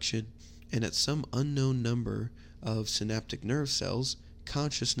selection, and at some unknown number of synaptic nerve cells,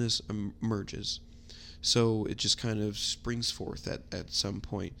 consciousness emerges. So it just kind of springs forth at some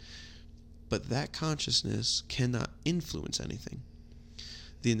point. But that consciousness cannot influence anything.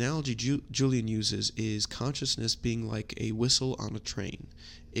 The analogy Julian uses is consciousness being like a whistle on a train.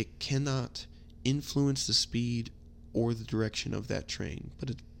 It cannot influence the speed or the direction of that train,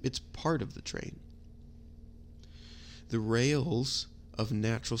 but it's part of the train. The rails of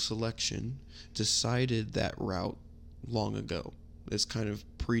natural selection decided that route long ago. It's kind of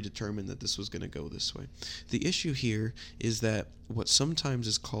predetermined that this was going to go this way. The issue here is that what sometimes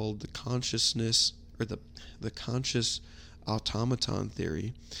is called the consciousness or the conscious automaton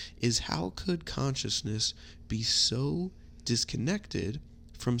theory is how could consciousness be so disconnected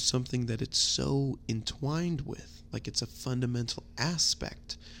from something that it's so entwined with, like it's a fundamental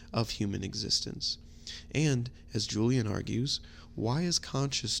aspect of human existence. And, as Julian argues, why is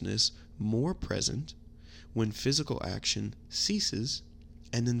consciousness more present when physical action ceases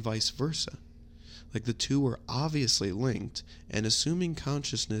and then vice versa? Like the two are obviously linked, and assuming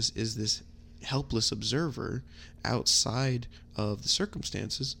consciousness is this helpless observer outside of the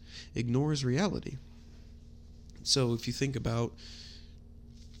circumstances ignores reality. So if you think about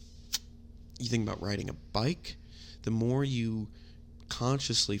riding a bike, the more you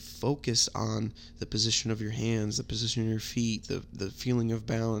consciously focus on the position of your hands, the position of your feet, the feeling of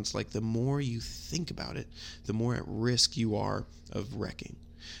balance, like the more you think about it, the more at risk you are of wrecking.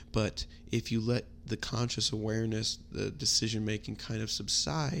 But if you let the conscious awareness, the decision making kind of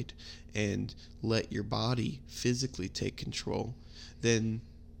subside and let your body physically take control, then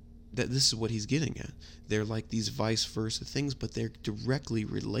this is what he's getting at. They're like these vice versa things, but they're directly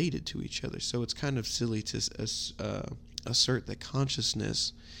related to each other. So it's kind of silly to assert that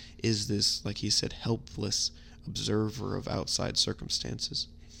consciousness is this, like he said, helpless observer of outside circumstances.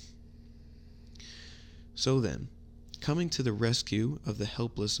 So then, coming to the rescue of the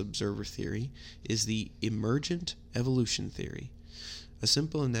helpless observer theory is the emergent evolution theory. A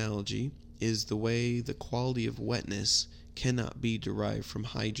simple analogy is the way the quality of wetness cannot be derived from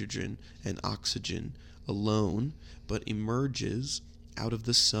hydrogen and oxygen alone, but emerges out of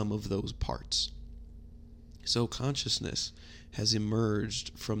the sum of those parts. So consciousness has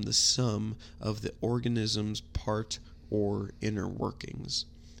emerged from the sum of the organism's part or inner workings.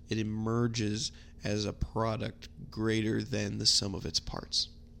 It emerges as a product greater than the sum of its parts.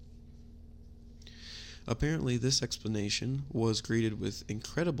 Apparently, this explanation was greeted with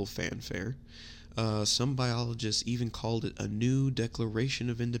incredible fanfare. Some biologists even called it a new declaration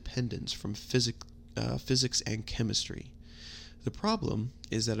of independence from physics and chemistry. The problem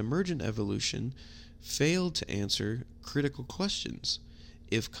is that emergent evolution failed to answer critical questions.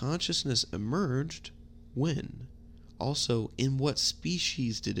 If consciousness emerged, when? Also, in what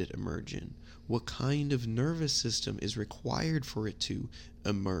species did it emerge in? What kind of nervous system is required for it to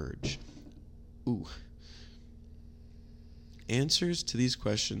emerge? Answers to these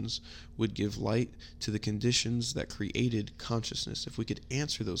questions would give light to the conditions that created consciousness. If we could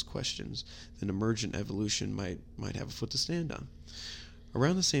answer those questions, then emergent evolution might have a foot to stand on.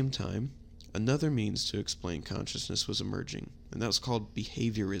 Around the same time, another means to explain consciousness was emerging, and that was called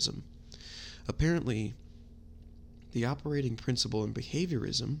behaviorism. Apparently, the operating principle in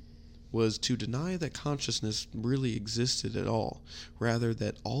behaviorism was to deny that consciousness really existed at all, rather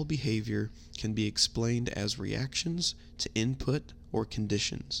that all behavior can be explained as reactions to input or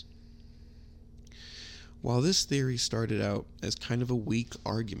conditions. While this theory started out as kind of a weak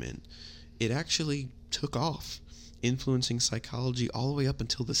argument, it actually took off, influencing psychology all the way up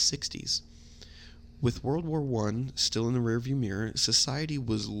until the 60s. With World War I still in the rearview mirror, society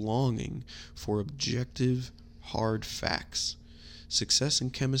was longing for objective, hard facts. Success in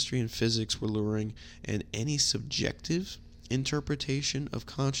chemistry and physics were luring, and any subjective interpretation of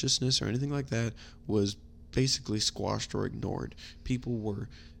consciousness or anything like that was basically squashed or ignored. People were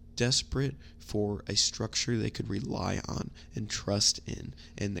desperate for a structure they could rely on and trust in,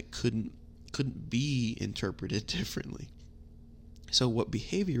 and that couldn't be interpreted differently. So what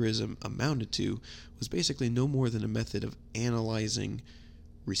behaviorism amounted to was basically no more than a method of analyzing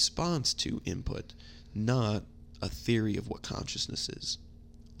response to input, not a theory of what consciousness is.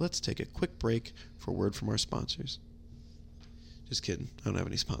 Let's take a quick break for a word from our sponsors. Just kidding. I don't have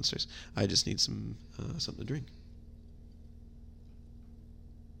any sponsors. I just need something to drink.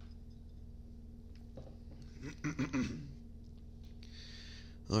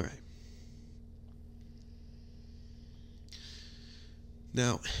 All right.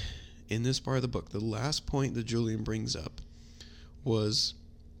 Now, in this part of the book, the last point that Julian brings up was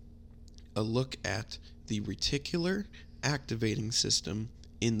a look at the reticular activating system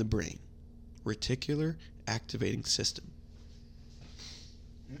in the brain. Reticular activating system.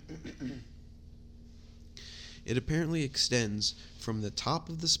 It apparently extends from the top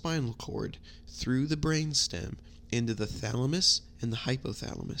of the spinal cord through the brainstem into the thalamus and the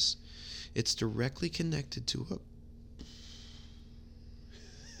hypothalamus. It's directly connected to a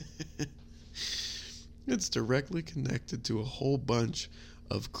It's directly connected to a whole bunch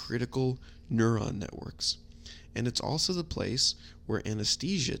of critical neuron networks. And it's also the place where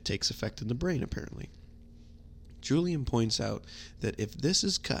anesthesia takes effect in the brain, apparently. Julian points out that if this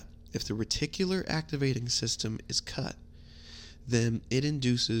is cut, if the reticular activating system is cut, then it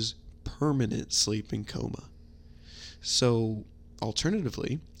induces permanent sleep and coma. So,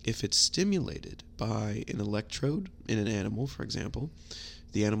 alternatively, if it's stimulated by an electrode in an animal, for example,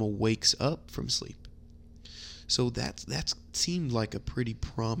 the animal wakes up from sleep. So that seemed like a pretty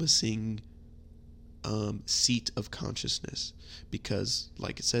promising seat of consciousness, because,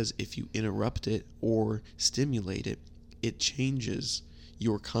 like it says, if you interrupt it or stimulate it, it changes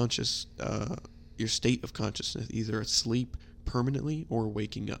your your state of consciousness, either asleep permanently or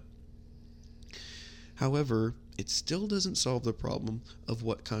waking up. However, it still doesn't solve the problem of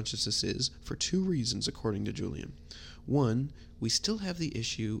what consciousness is for two reasons, according to Julian. One, we still have the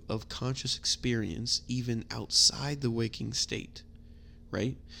issue of conscious experience even outside the waking state,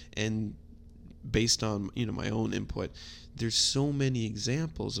 right? And based on my own input, there's so many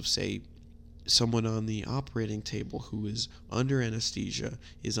examples of, say, someone on the operating table who is under anesthesia,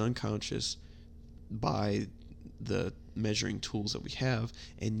 is unconscious by the measuring tools that we have,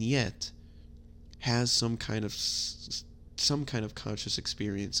 and yet has some kind of conscious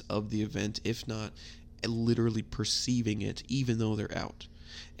experience of the event, if not literally perceiving it, even though they're out.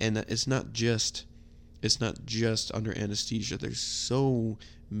 And it's not just It's not just under anesthesia. There's so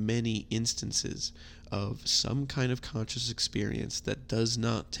many instances of some kind of conscious experience that does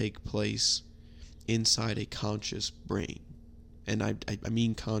not take place inside a conscious brain. And I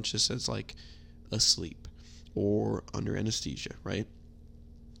mean conscious as like asleep or under anesthesia, right?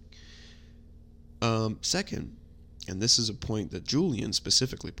 Second, and this is a point that Julian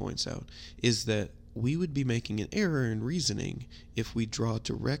specifically points out, is that we would be making an error in reasoning if we draw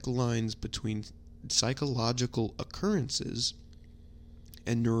direct lines between psychological occurrences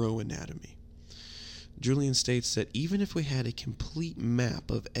and neuroanatomy. Julian states that even if we had a complete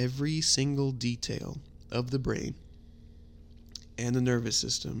map of every single detail of the brain and the nervous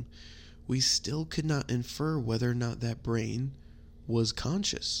system, we still could not infer whether or not that brain was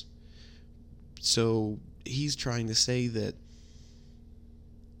conscious. So he's trying to say that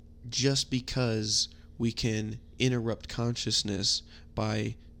just because we can interrupt consciousness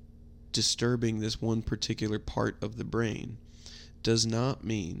by disturbing this one particular part of the brain does not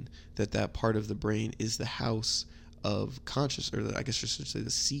mean that that part of the brain is the house of consciousness, or I guess I should say the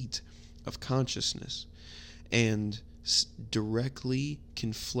seat of consciousness, and directly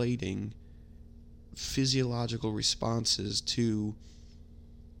conflating physiological responses to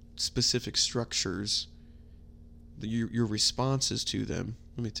specific structures, your responses to them.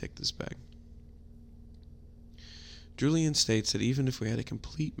 Let me take this back. Julian states that even if we had a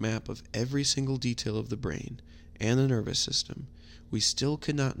complete map of every single detail of the brain and the nervous system, we still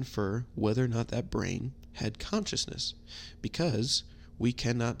could not infer whether or not that brain had consciousness, because we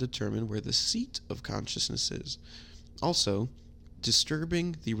cannot determine where the seat of consciousness is. Also,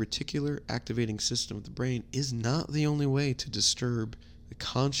 disturbing the reticular activating system of the brain is not the only way to disturb the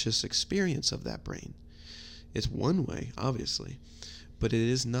conscious experience of that brain. It's one way, obviously, but it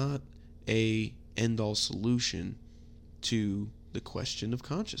is not a end-all solution to the question of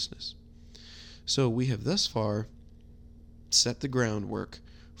consciousness. So we have thus far set the groundwork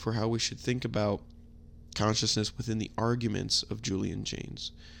for how we should think about consciousness within the arguments of Julian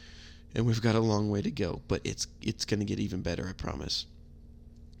Jaynes. And we've got a long way to go, but it's going to get even better, I promise.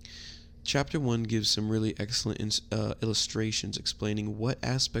 Chapter 1 gives some really excellent illustrations explaining what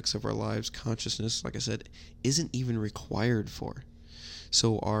aspects of our lives consciousness, like I said, isn't even required for.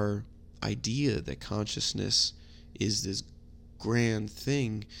 So our idea that consciousness is this grand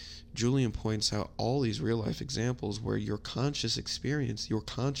thing, Julian points out all these real-life examples where your conscious experience, your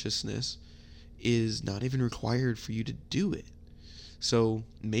consciousness, is not even required for you to do it. So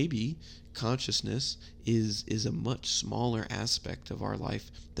maybe consciousness is a much smaller aspect of our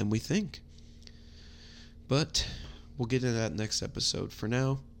life than we think. But we'll get into that next episode. For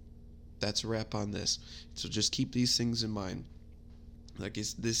now, that's a wrap on this. So just keep these things in mind. Like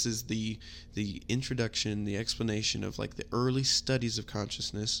this is the introduction, the explanation of like the early studies of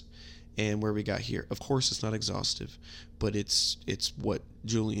consciousness and where we got here. Of course, it's not exhaustive, but it's what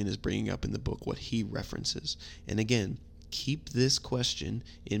Julian is bringing up in the book, what he references. And again, keep this question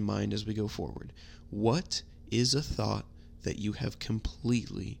in mind as we go forward. What is a thought that you have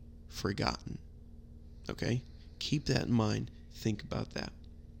completely forgotten? Okay? Keep that in mind. Think about that.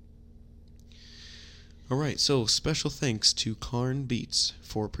 Alright, so special thanks to Karn Beats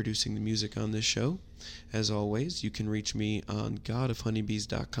for producing the music on this show. As always, you can reach me on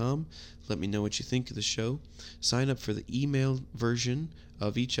godofhoneybees.com. Let me know what you think of the show. Sign up for the email version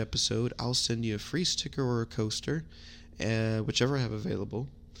of each episode. I'll send you a free sticker or a coaster, whichever I have available.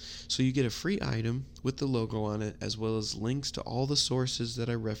 So you get a free item with the logo on it, as well as links to all the sources that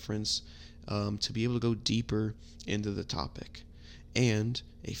I reference to be able to go deeper into the topic. And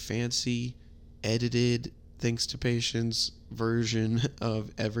a fancy, edited, thanks to patience version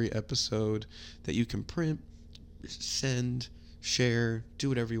of every episode that you can print, send, share, do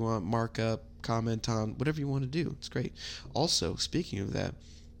whatever you want, mark up, comment on, whatever you want to do. It's great. Also, speaking of that,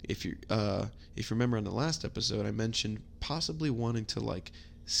 if you remember on the last episode, I mentioned possibly wanting to like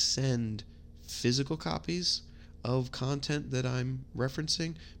send physical copies of content that I'm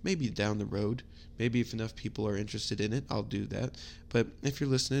referencing, maybe down the road. Maybe if enough people are interested in it, I'll do that. But if you're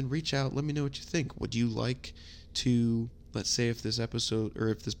listening, reach out. Let me know what you think. Would you like to, let's say if this episode or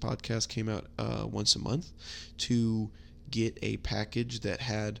if this podcast came out once a month, to get a package that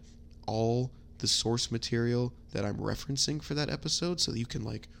had all the source material that I'm referencing for that episode so that you can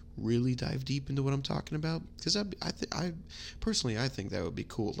like really dive deep into what I'm talking about? Because I personally think that would be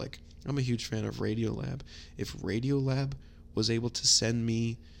cool. Like, I'm a huge fan of Radiolab. If Radiolab was able to send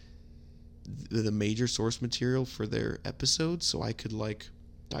me the major source material for their episodes so I could like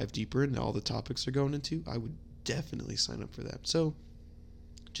dive deeper into all the topics they're going into, I would definitely sign up for that. So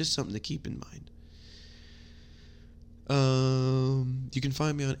just something to keep in mind. You can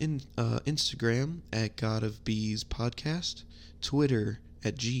find me on Instagram at God of Bees Podcast, Twitter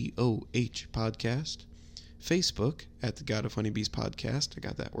at GOH Podcast, Facebook at the God of Honeybees Podcast. I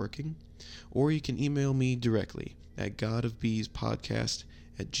got that working. Or you can email me directly at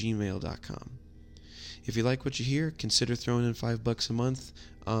godofbeespodcast@gmail.com. If you like what you hear, consider throwing in $5 a month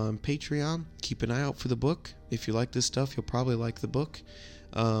on Patreon. Keep an eye out for the book. If you like this stuff, you'll probably like the book.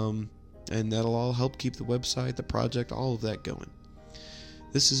 And that'll all help keep the website, the project, all of that going.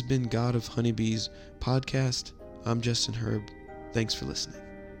 This has been God of Honeybees Podcast. I'm Justin Herb. Thanks for listening.